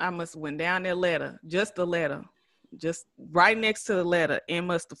boat, I must have went down that ladder, just right next to the ladder, and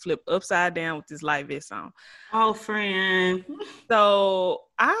must have flipped upside down with this life vest on. Oh, friend. So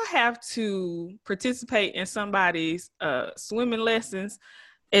I have to participate in somebody's swimming lessons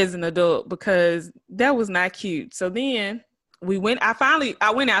as an adult because that was not cute. So then I went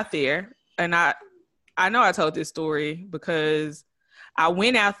out there, and I know I told this story because I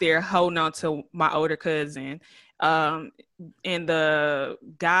went out there holding on to my older cousin. And the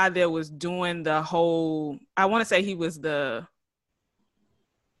guy that was doing the whole, I want to say he was I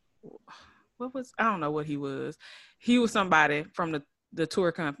don't know what he was. He was somebody from the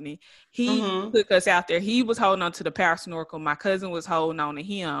tour company. He took us out there. He was holding on to the power snorkel. My cousin was holding on to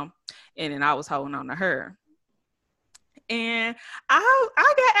him, and then I was holding on to her. And I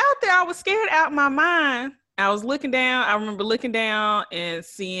got out there. I was scared out of my mind. I was looking down. I remember looking down and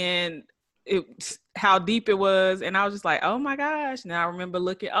seeing how deep it was, and I was just like, oh my gosh. Now I remember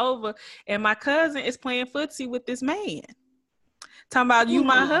looking over and my cousin is playing footsie with this man, talking about you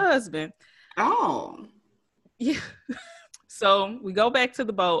my husband. Oh yeah. So we go back to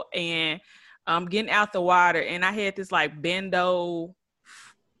the boat and I'm getting out the water, and I had this like bendo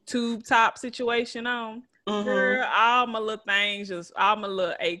tube top situation on. Girl, all my little things, all my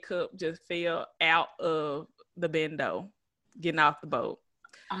little A cup just fell out of the bendo, getting off the boat.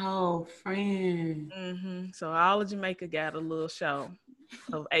 Oh, friend. So all of Jamaica got a little show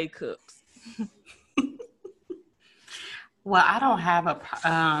of A cups. Well, I don't have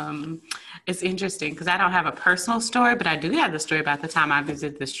it's interesting because I don't have a personal story, but I do have the story about the time I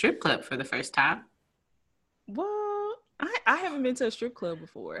visited the strip club for the first time. Well, I haven't been to a strip club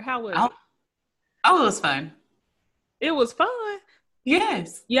before. How was it? Oh, it was fun. It was fun.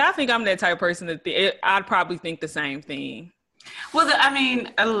 Yes. Yeah, I think I'm that type of person that I'd probably think the same thing. Well,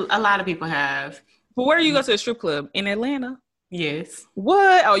 a lot of people have. But where you go to a strip club? In Atlanta? Yes.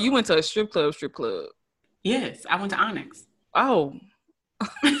 What? Oh, you went to a strip club? Yes, I went to Onyx. Oh.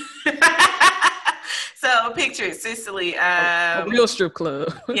 So picture it, Sicily. A real strip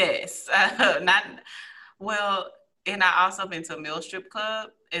club. Yes. And I also been to a male strip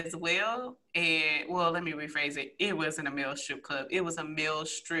club as well. And well, let me rephrase it. It wasn't a male strip club. It was a male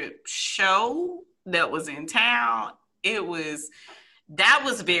strip show that was in town. That was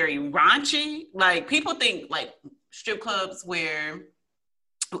very raunchy. Like people think like strip clubs where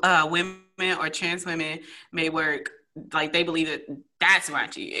women or trans women may work, like they believe that that's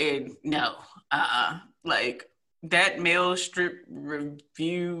raunchy. And no, like that male strip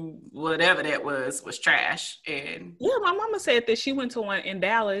review, whatever that was trash. And yeah, my mama said that she went to one in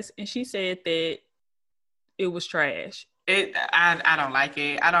Dallas and she said that it was trash. I don't like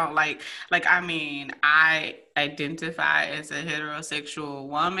it. I don't like I identify as a heterosexual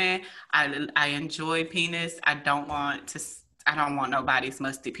woman. I enjoy penis. I don't want nobody's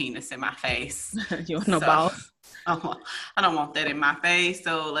musty penis in my face. You want no balls? I don't want that in my face.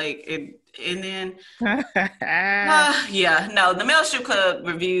 So like it, and then the male strip club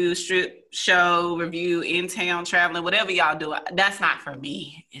review, strip show review, in town traveling, whatever y'all do, that's not for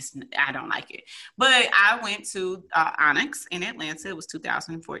me. I don't like it. But I went to Onyx in Atlanta. It was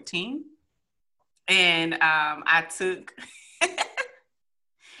 2014, and I took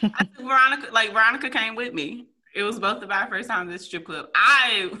Veronica. Like Veronica came with me. It was both of our first time at the strip club.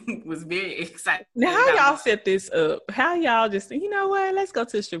 I was very excited. Now, how y'all set this up? How y'all just, you know what? Let's go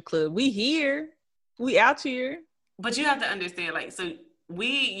to the strip club. We here. We out here. But you have to understand, like, so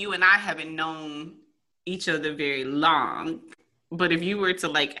you and I haven't known each other very long. But if you were to,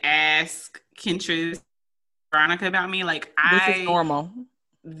 like, ask Kentra's Veronica about me, like, this is normal.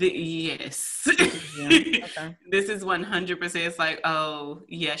 Yes. Yeah. Okay. This is 100%. It's like, oh,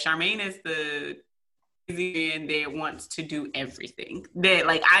 yeah, Charmaine is the man that wants to do everything. That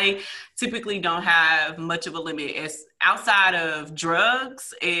like I typically don't have much of a limit. As outside of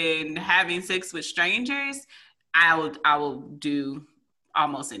drugs and having sex with strangers, I will do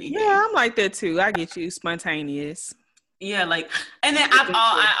almost anything. Yeah, I'm like that too. I get you, spontaneous. Yeah, like, and then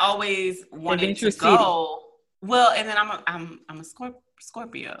I always wanted to go. Well, and then I'm a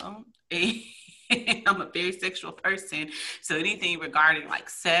Scorpio. I'm a very sexual person, so anything regarding like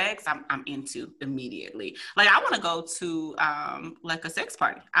sex, I'm into immediately. Like I want to go to like a sex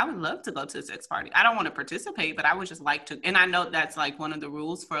party. I would love to go to a sex party. I don't want to participate, but I would just like to. And I know that's like one of the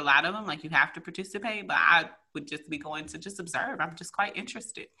rules for a lot of them. Like you have to participate, but I would just be going to just observe. I'm just quite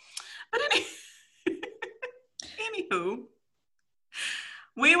interested. But anywho.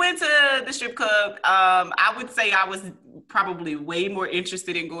 We went to the strip club. I would say I was probably way more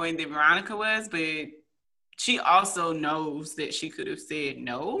interested in going than Veronica was, but she also knows that she could have said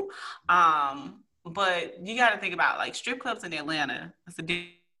no. But you got to think about like strip clubs in Atlanta. It's a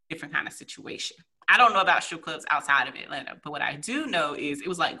different kind of situation. I don't know about strip clubs outside of Atlanta, but what I do know is it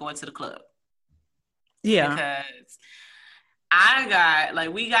was like going to the club. Yeah. Because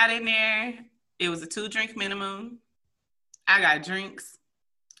we got in there. It was a 2-drink minimum. I got drinks.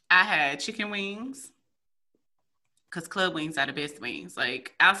 I had chicken wings because club wings are the best wings.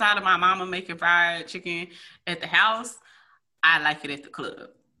 Like outside of my mama making fried chicken at the house, I like it at the club.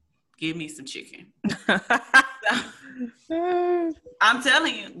 Give me some chicken. I'm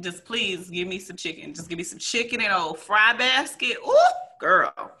telling you, just please give me some chicken. Just give me some chicken in an old fry basket. Ooh,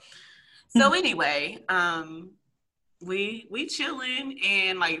 girl. So anyway, we chilling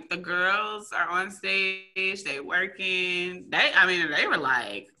and like the girls are on stage, they working. They were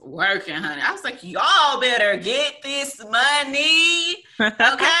like working, honey. I was like, y'all better get this money.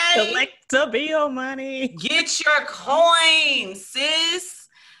 Okay. Collect the bill money. Get your coin, sis.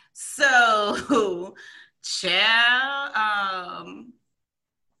 So child,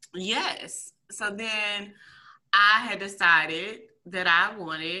 yes. So then I had decided that I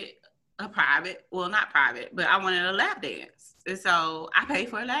wanted a private, well, not private, but I wanted a lap dance. And so I paid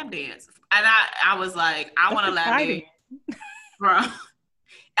for a lap dance. And I was like, I want a lap dance. Bro,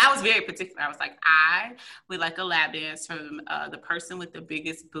 I was was very particular. I was like, I would like a lap dance from the person with the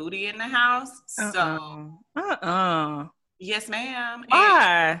biggest booty in the house. So, yes, ma'am.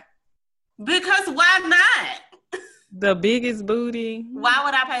 Why? Because why not? The biggest booty. Why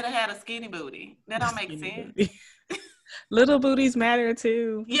would I pay to have a skinny booty? That don't make sense. Little booties matter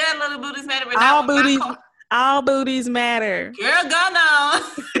too. Yeah, little booties matter. But all booties matter. Girl, go on.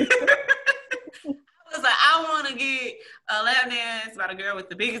 I was like, I want to get a lap dance by the girl with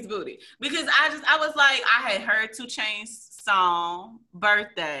the biggest booty because I was like, I had heard 2 Chainz's song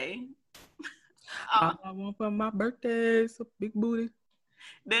 "Birthday." I want for my birthday, so big booty.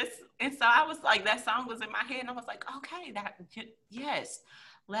 And so I was like, that song was in my head, and I was like, okay, yes,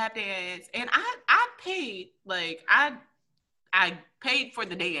 lap dance. And I paid I paid for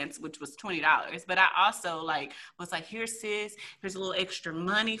the dance, which was $20, but I also was like, here, sis, here's a little extra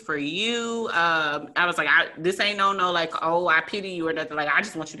money for you. I was like, this ain't no like, oh, I pity you or nothing. Like, I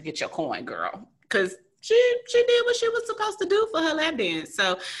just want you to get your coin, girl, because she did what she was supposed to do for her lap dance.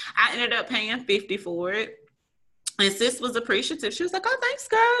 So I ended up paying $50 for it. And sis was appreciative. She was like, oh, thanks,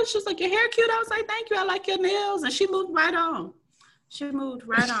 girl. She was like, your hair cute. I was like, thank you. I like your nails. And she moved right on. She moved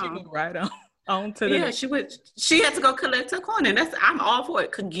right on. She had to go collect her coin. And I'm all for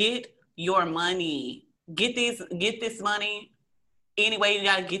it. Get your money. Get this money. Anyway, you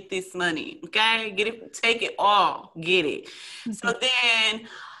gotta get this money. Okay? Get it, take it all. Get it. Mm-hmm. So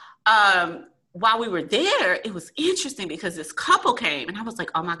then while we were there, it was interesting because this couple came and I was like,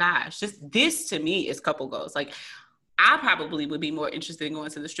 oh my gosh, this to me is couple goals. Like, I probably would be more interested in going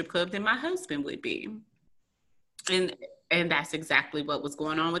to the strip club than my husband would be. And that's exactly what was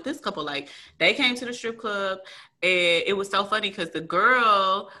going on with this couple. Like, they came to the strip club and it was so funny because the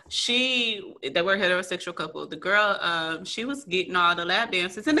girl, they were a heterosexual couple. The girl, she was getting all the lap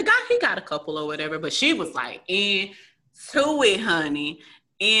dances and the guy, he got a couple or whatever, but she was like into it, honey.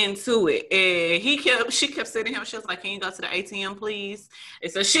 Into it. And she kept sending him, she was like, can you go to the ATM, please?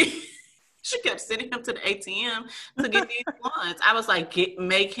 And so she kept sending him to the ATM to get these ones. I was like,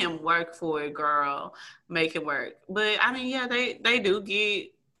 make him work for it, girl. Make it work. But I mean, yeah, they do get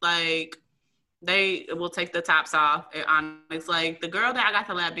like, they will take the tops off. And it's like the girl that I got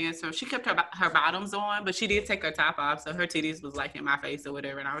the lap dance from, she kept her bottoms on, but she did take her top off. So her titties was like in my face or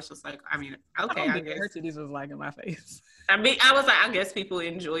whatever. And I was just like, I mean, okay, I guess. Her titties was like in my face. I mean, I was like, I guess people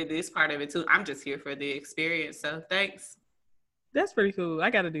enjoy this part of it too. I'm just here for the experience. So thanks. That's pretty cool. I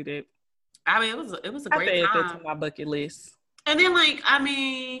got to do that. I mean, it was a great time. That's on my bucket list. And then, like, I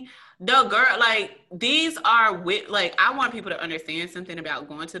mean, the girl, like, these are I want people to understand something about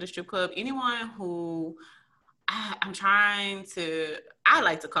going to the strip club. Anyone who I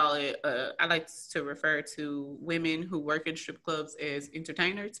like to call it, I like to refer to women who work in strip clubs as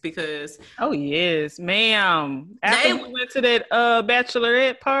entertainers because. Oh, yes, ma'am. After we went to that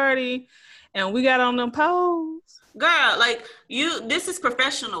bachelorette party and we got on them poles. Girl, like this is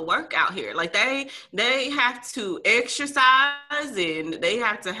professional work out here. Like they have to exercise and they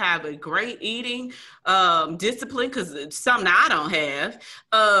have to have a great eating discipline because it's something I don't have.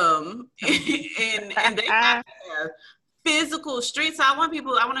 And they have to have physical streets. So I want to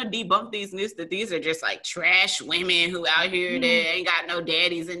debunk these myths that these are just like trash women who out here that ain't got no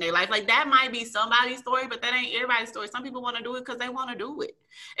daddies in their life. Like that might be somebody's story, but that ain't everybody's story. Some people want to do it because they want to do it,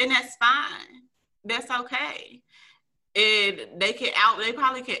 and that's fine. That's okay. And they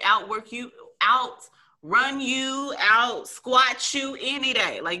probably can outwork you, outrun you, out squat you any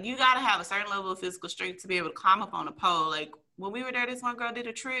day. Like you gotta have a certain level of physical strength to be able to climb up on a pole. Like when we were there, this one girl did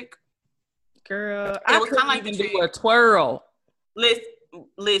a trick. Girl, I couldn't even do a twirl.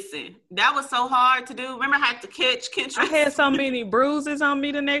 Listen, that was so hard to do. Remember, I had to catch Kendra. I had so many bruises on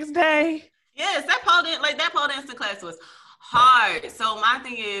me the next day. Yes, that pole dancing class was hard. So my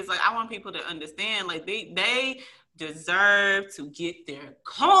thing is, like, I want people to understand, like, they deserve to get their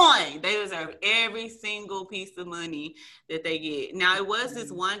coin. They deserve every single piece of money that they get. Now, it was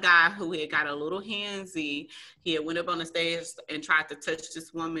this one guy who had got a little handsy. He had went up on the stage and tried to touch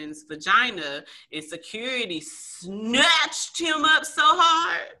this woman's vagina, and security snatched him up so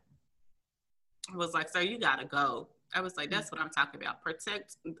hard. I was like, sir, you gotta go. I was like, that's what I'm talking about.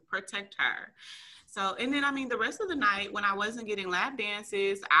 Protect her. So, and then, I mean, the rest of the night when I wasn't getting lap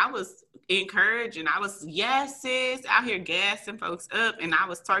dances, I was encouraging. I was, yes, sis, out here gassing folks up. And I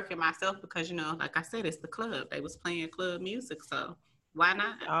was twerking myself because, you know, like I said, it's the club. They was playing club music. So why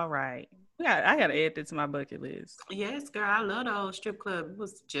not? All right. I got to add that to my bucket list. Yes, girl. I love those strip club. It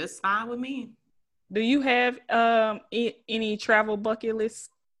was just fine with me. Do you have any travel bucket list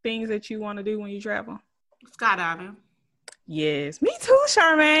things that you want to do when you travel? Skydiving. Yes. Me too,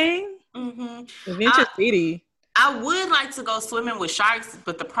 Charmaine. Mm-hmm. Adventure City. I would like to go swimming with sharks,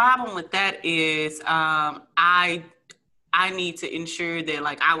 but the problem with that is I need to ensure that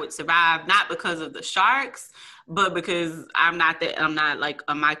like I would survive, not because of the sharks, but because I'm not like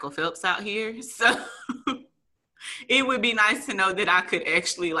a Michael Phelps out here. So it would be nice to know that I could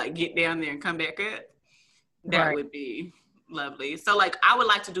actually like get down there and come back up. That would be lovely. So like I would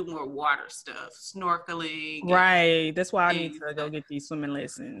like to do more water stuff, snorkeling. Right. That's why I need to go get these swimming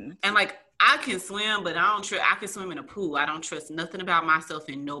lessons. And like I can swim, but I can swim in a pool. I don't trust nothing about myself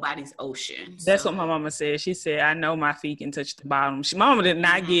in nobody's ocean. That's what my mama said. She said, I know my feet can touch the bottom. Mama did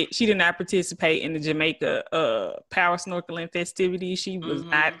not she did not participate in the Jamaica power snorkeling festivities. She was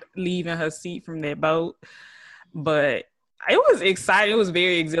not leaving her seat from that boat. But it was exciting. It was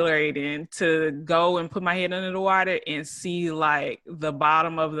very exhilarating to go and put my head under the water and see like the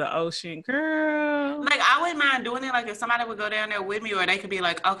bottom of the ocean, girl. Like I wouldn't mind doing it. Like if somebody would go down there with me, or they could be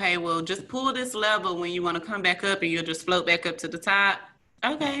like, okay, well, just pull this lever when you want to come back up, and you'll just float back up to the top.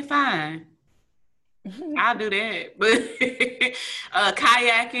 Okay, fine. I'll do that. But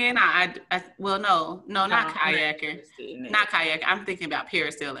kayaking, not kayaking. Not kayaking. I'm thinking about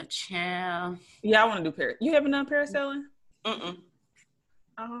parasailing. Chill. Yeah, I want to do parasailing. You haven't done parasailing? Mm-mm.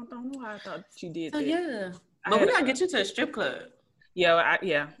 I don't know why I thought you did that. Yeah. But we gotta get you to a strip club. Yeah, I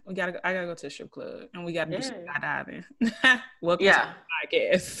gotta go to a strip club, and we gotta do some skydiving. Welcome to the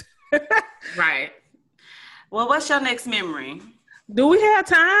podcast. Right. Well, what's your next memory? Do we have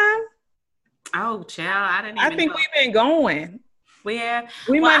time? Oh, child, I think we've been going. We have.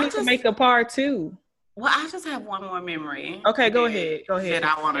 We might need to make a part 2. Well, I just have one more memory. Okay, go ahead. That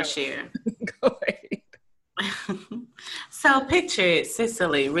I want to share. Go ahead. So picture it,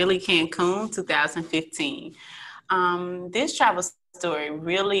 Sicily, really Cancun, 2015. This travel story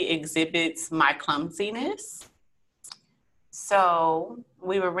really exhibits my clumsiness. So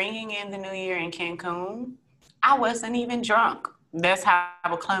we were ringing in the new year in Cancun. I wasn't even drunk. That's how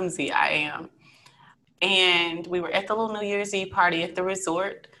clumsy I am. And we were at the little New Year's Eve party at the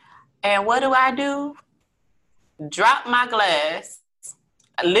resort. And what do? Drop my glass.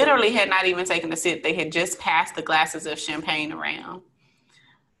 I literally had not even taken a sip. They had just passed the glasses of champagne around.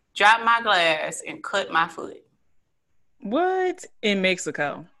 Dropped my glass and cut my foot. What? In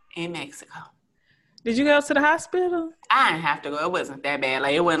Mexico? In Mexico. Did you go to the hospital? I didn't have to go. It wasn't that bad.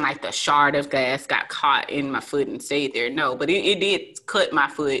 Like, it wasn't like the shard of glass got caught in my foot and stayed there. No, but it did cut my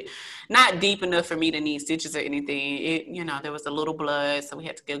foot. Not deep enough for me to need stitches or anything. There was a little blood, so we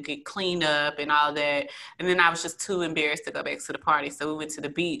had to go get cleaned up and all that. And then I was just too embarrassed to go back to the party. So we went to the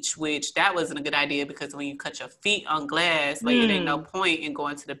beach, which that wasn't a good idea because when you cut your feet on glass, like it ain't no point in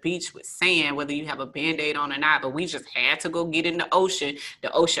going to the beach with sand, whether you have a Band-Aid on or not. But we just had to go get in the ocean.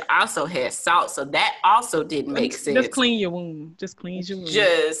 The ocean also had salt, so that also didn't make sense. Just clean your wound. Just clean your wound.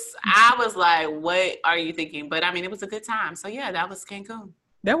 I was like, what are you thinking? But I mean, it was a good time. So yeah, that was Cancun.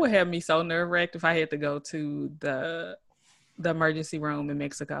 That would have me so nerve-wracked if I had to go to the emergency room in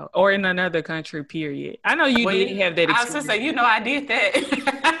Mexico or in another country, period. I know you did have that experience. I was just saying, I did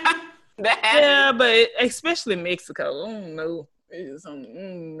that. Yeah, but especially Mexico. I don't know. It's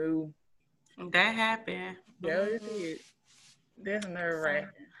something new. That happened. Yeah, it did. That's nerve-wracking.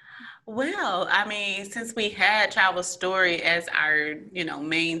 Well, I mean, since we had travel story as our,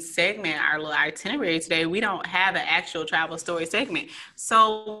 main segment, our little itinerary today, we don't have an actual travel story segment.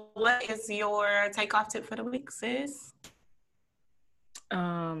 So what is your takeoff tip for the week, sis?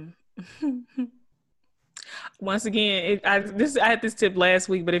 Once again, I had this tip last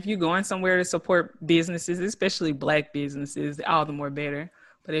week, but if you're going somewhere to support businesses, especially Black businesses, all the more better.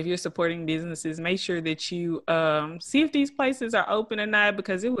 But if you're supporting businesses, make sure that you see if these places are open or not,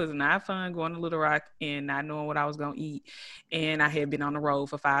 because it was not fun going to Little Rock and not knowing what I was going to eat. And I had been on the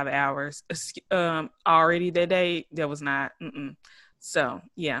road for 5 hours already that day. That was not. So,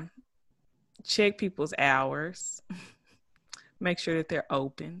 yeah, check people's hours. Make sure that they're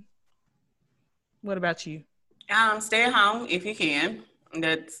open. What about you? Stay at home if you can.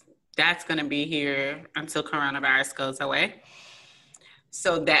 That's going to be here until coronavirus goes away.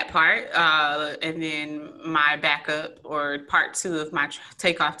 So that part, and then my backup or part 2 of my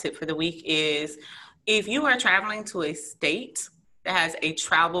takeoff tip for the week is if you are traveling to a state that has a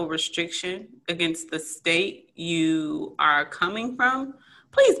travel restriction against the state you are coming from,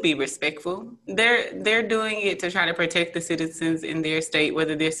 please be respectful. They're doing it to try to protect the citizens in their state,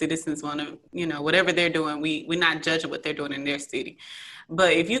 whether their citizens want to, whatever they're doing, we're not judging what they're doing in their city.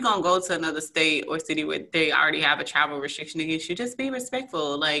 But if you're going to go to another state or city where they already have a travel restriction against you, just be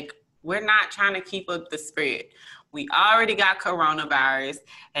respectful. Like, we're not trying to keep up the spread. We already got coronavirus,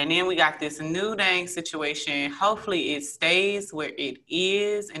 and then we got this new dang situation. Hopefully it stays where it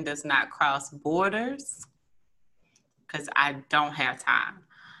is and does not cross borders. because I don't have time.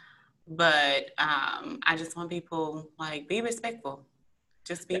 But I just want people like be respectful.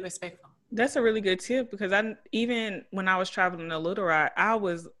 Just be respectful. That's a really good tip because even when I was traveling to Little Rock, I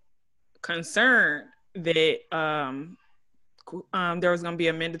was concerned that there was going to be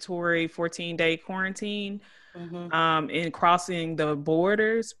a mandatory 14-day quarantine in crossing the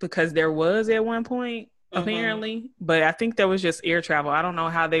borders because there was at one point apparently, but I think that was just air travel. I don't know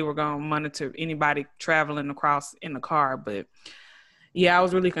how they were going to monitor anybody traveling across in the car, but yeah, I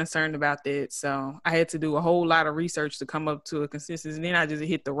was really concerned about that. So I had to do a whole lot of research to come up to a consensus. And then I just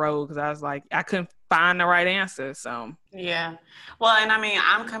hit the road because I was like, I couldn't find the right answer. So yeah. Well, and I mean,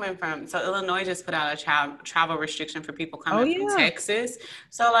 I'm coming from, so Illinois just put out a travel restriction for people coming from Texas.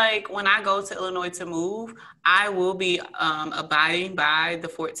 So like when I go to Illinois to move, I will be abiding by the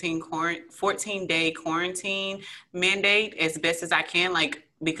 14-day quarantine mandate as best as I can. Like,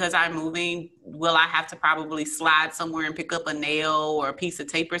 because I'm moving, will I have to probably slide somewhere and pick up a nail or a piece of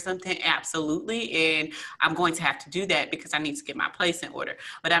tape or something? Absolutely. And I'm going to have to do that because I need to get my place in order.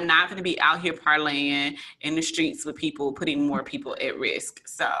 But I'm not going to be out here parlaying in the streets with people, putting more people at risk.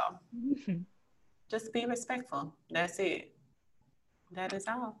 So just be respectful. That's it. That is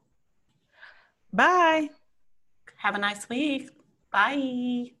all. Bye. Have a nice week.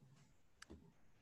 Bye.